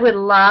 I would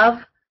love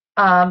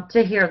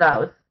to hear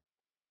those.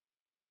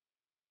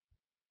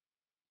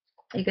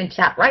 You can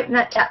chat right in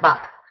that chat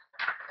box.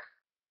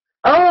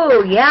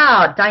 Oh,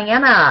 yeah,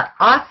 Diana,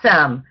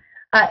 awesome.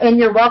 And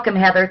you're welcome,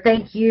 Heather.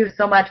 Thank you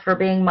so much for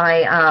being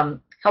my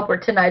helper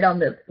tonight on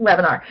this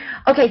webinar.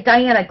 Okay,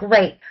 Diana,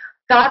 great.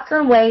 Thoughts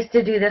on ways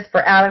to do this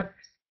for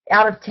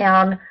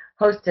out-of-town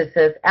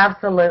hostesses?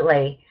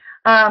 Absolutely.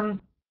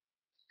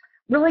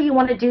 Really, you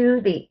want to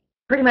do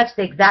pretty much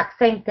the exact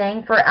same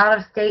thing for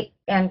out-of-state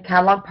and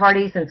catalog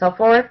parties and so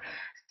forth.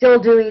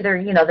 Still do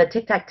either, the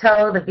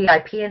tic-tac-toe, the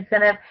VIP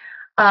incentive,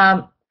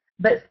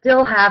 but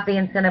still have the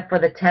incentive for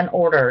the 10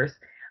 orders.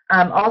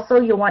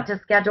 Also, you'll want to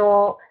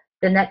schedule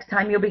the next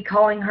time you'll be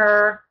calling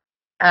her.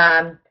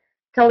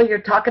 Tell her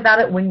you'll talk about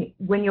it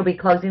when you'll be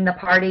closing the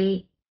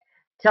party.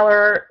 Tell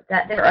her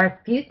that there are a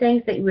few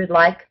things that you would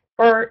like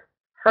for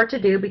her to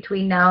do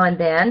between now and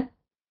then.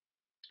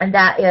 And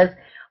that is,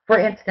 for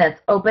instance,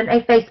 open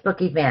a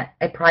Facebook event,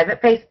 a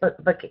private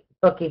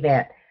Facebook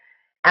event.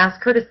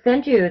 Ask her to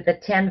send you the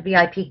 10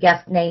 VIP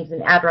guest names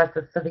and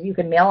addresses so that you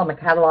can mail them a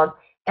catalog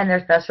and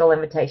their special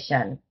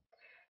invitation.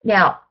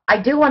 Now, I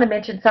do want to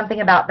mention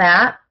something about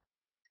that.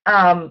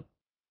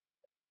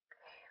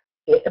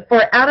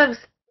 For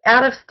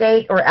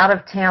out-of-state or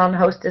out-of-town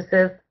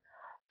hostesses,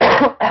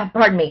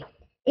 pardon me,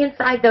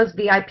 inside those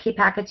VIP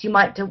packets, you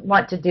might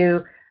want to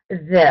do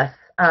this.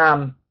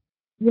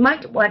 You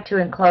might want to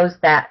enclose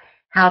that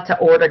how to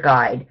order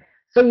guide.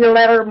 So your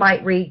letter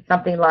might read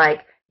something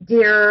like,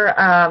 Dear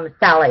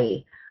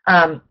Sally,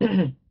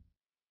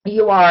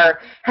 you are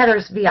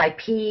Heather's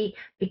VIP.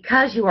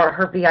 Because you are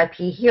her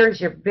VIP, here's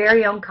your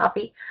very own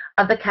copy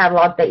of the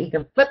catalog that you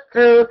can flip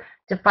through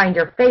to find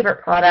your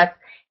favorite products,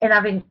 and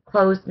I've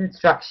enclosed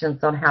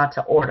instructions on how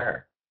to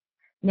order.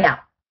 Now,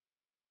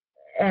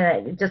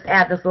 just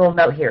add this little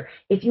note here.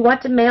 If you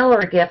want to mail her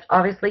a gift,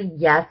 obviously,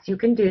 yes, you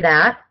can do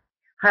that.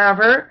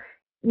 However,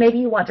 maybe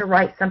you want to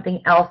write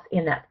something else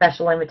in that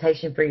special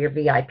invitation for your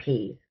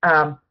VIPs.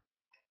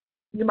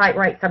 You might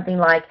write something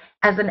like,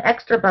 as an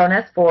extra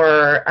bonus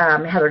for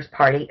Heather's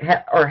party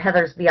or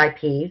Heather's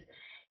VIPs,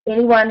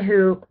 anyone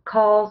who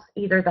calls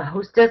either the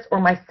hostess or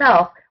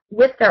myself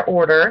with their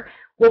order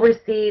will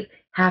receive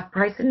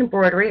half-price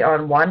embroidery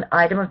on one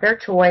item of their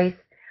choice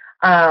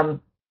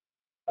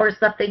or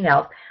something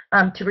else.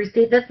 To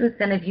receive this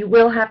incentive, you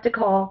will have to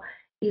call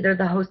either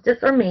the hostess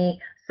or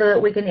me so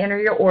that we can enter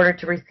your order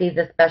to receive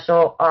the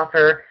special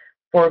offer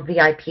for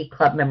VIP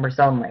club members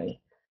only.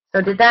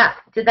 So did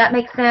that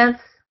make sense?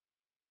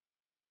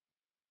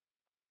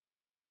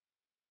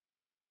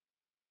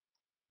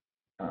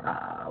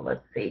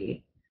 Let's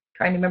see.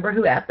 Trying to remember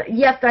who asked that.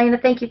 Yes, Diana,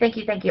 thank you.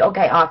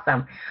 Okay,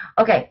 awesome.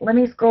 Okay, let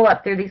me scroll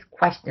up through these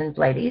questions,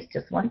 ladies.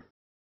 Just one.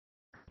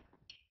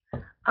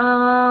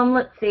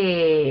 Let's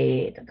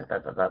see.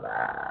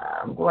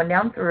 I'm going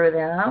down through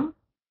them.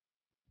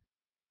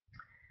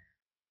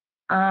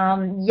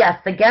 Yes,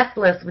 the guest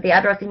list with the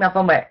address, email,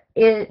 phone number.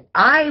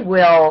 I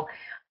will,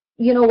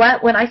 you know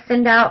what, when I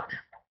send out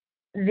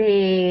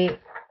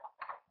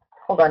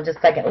hold on just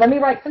a second. Let me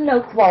write some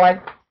notes while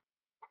I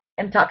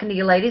am talking to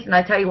you ladies, and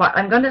I tell you what,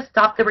 I'm going to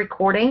stop the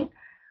recording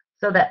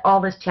so that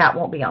all this chat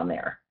won't be on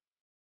there.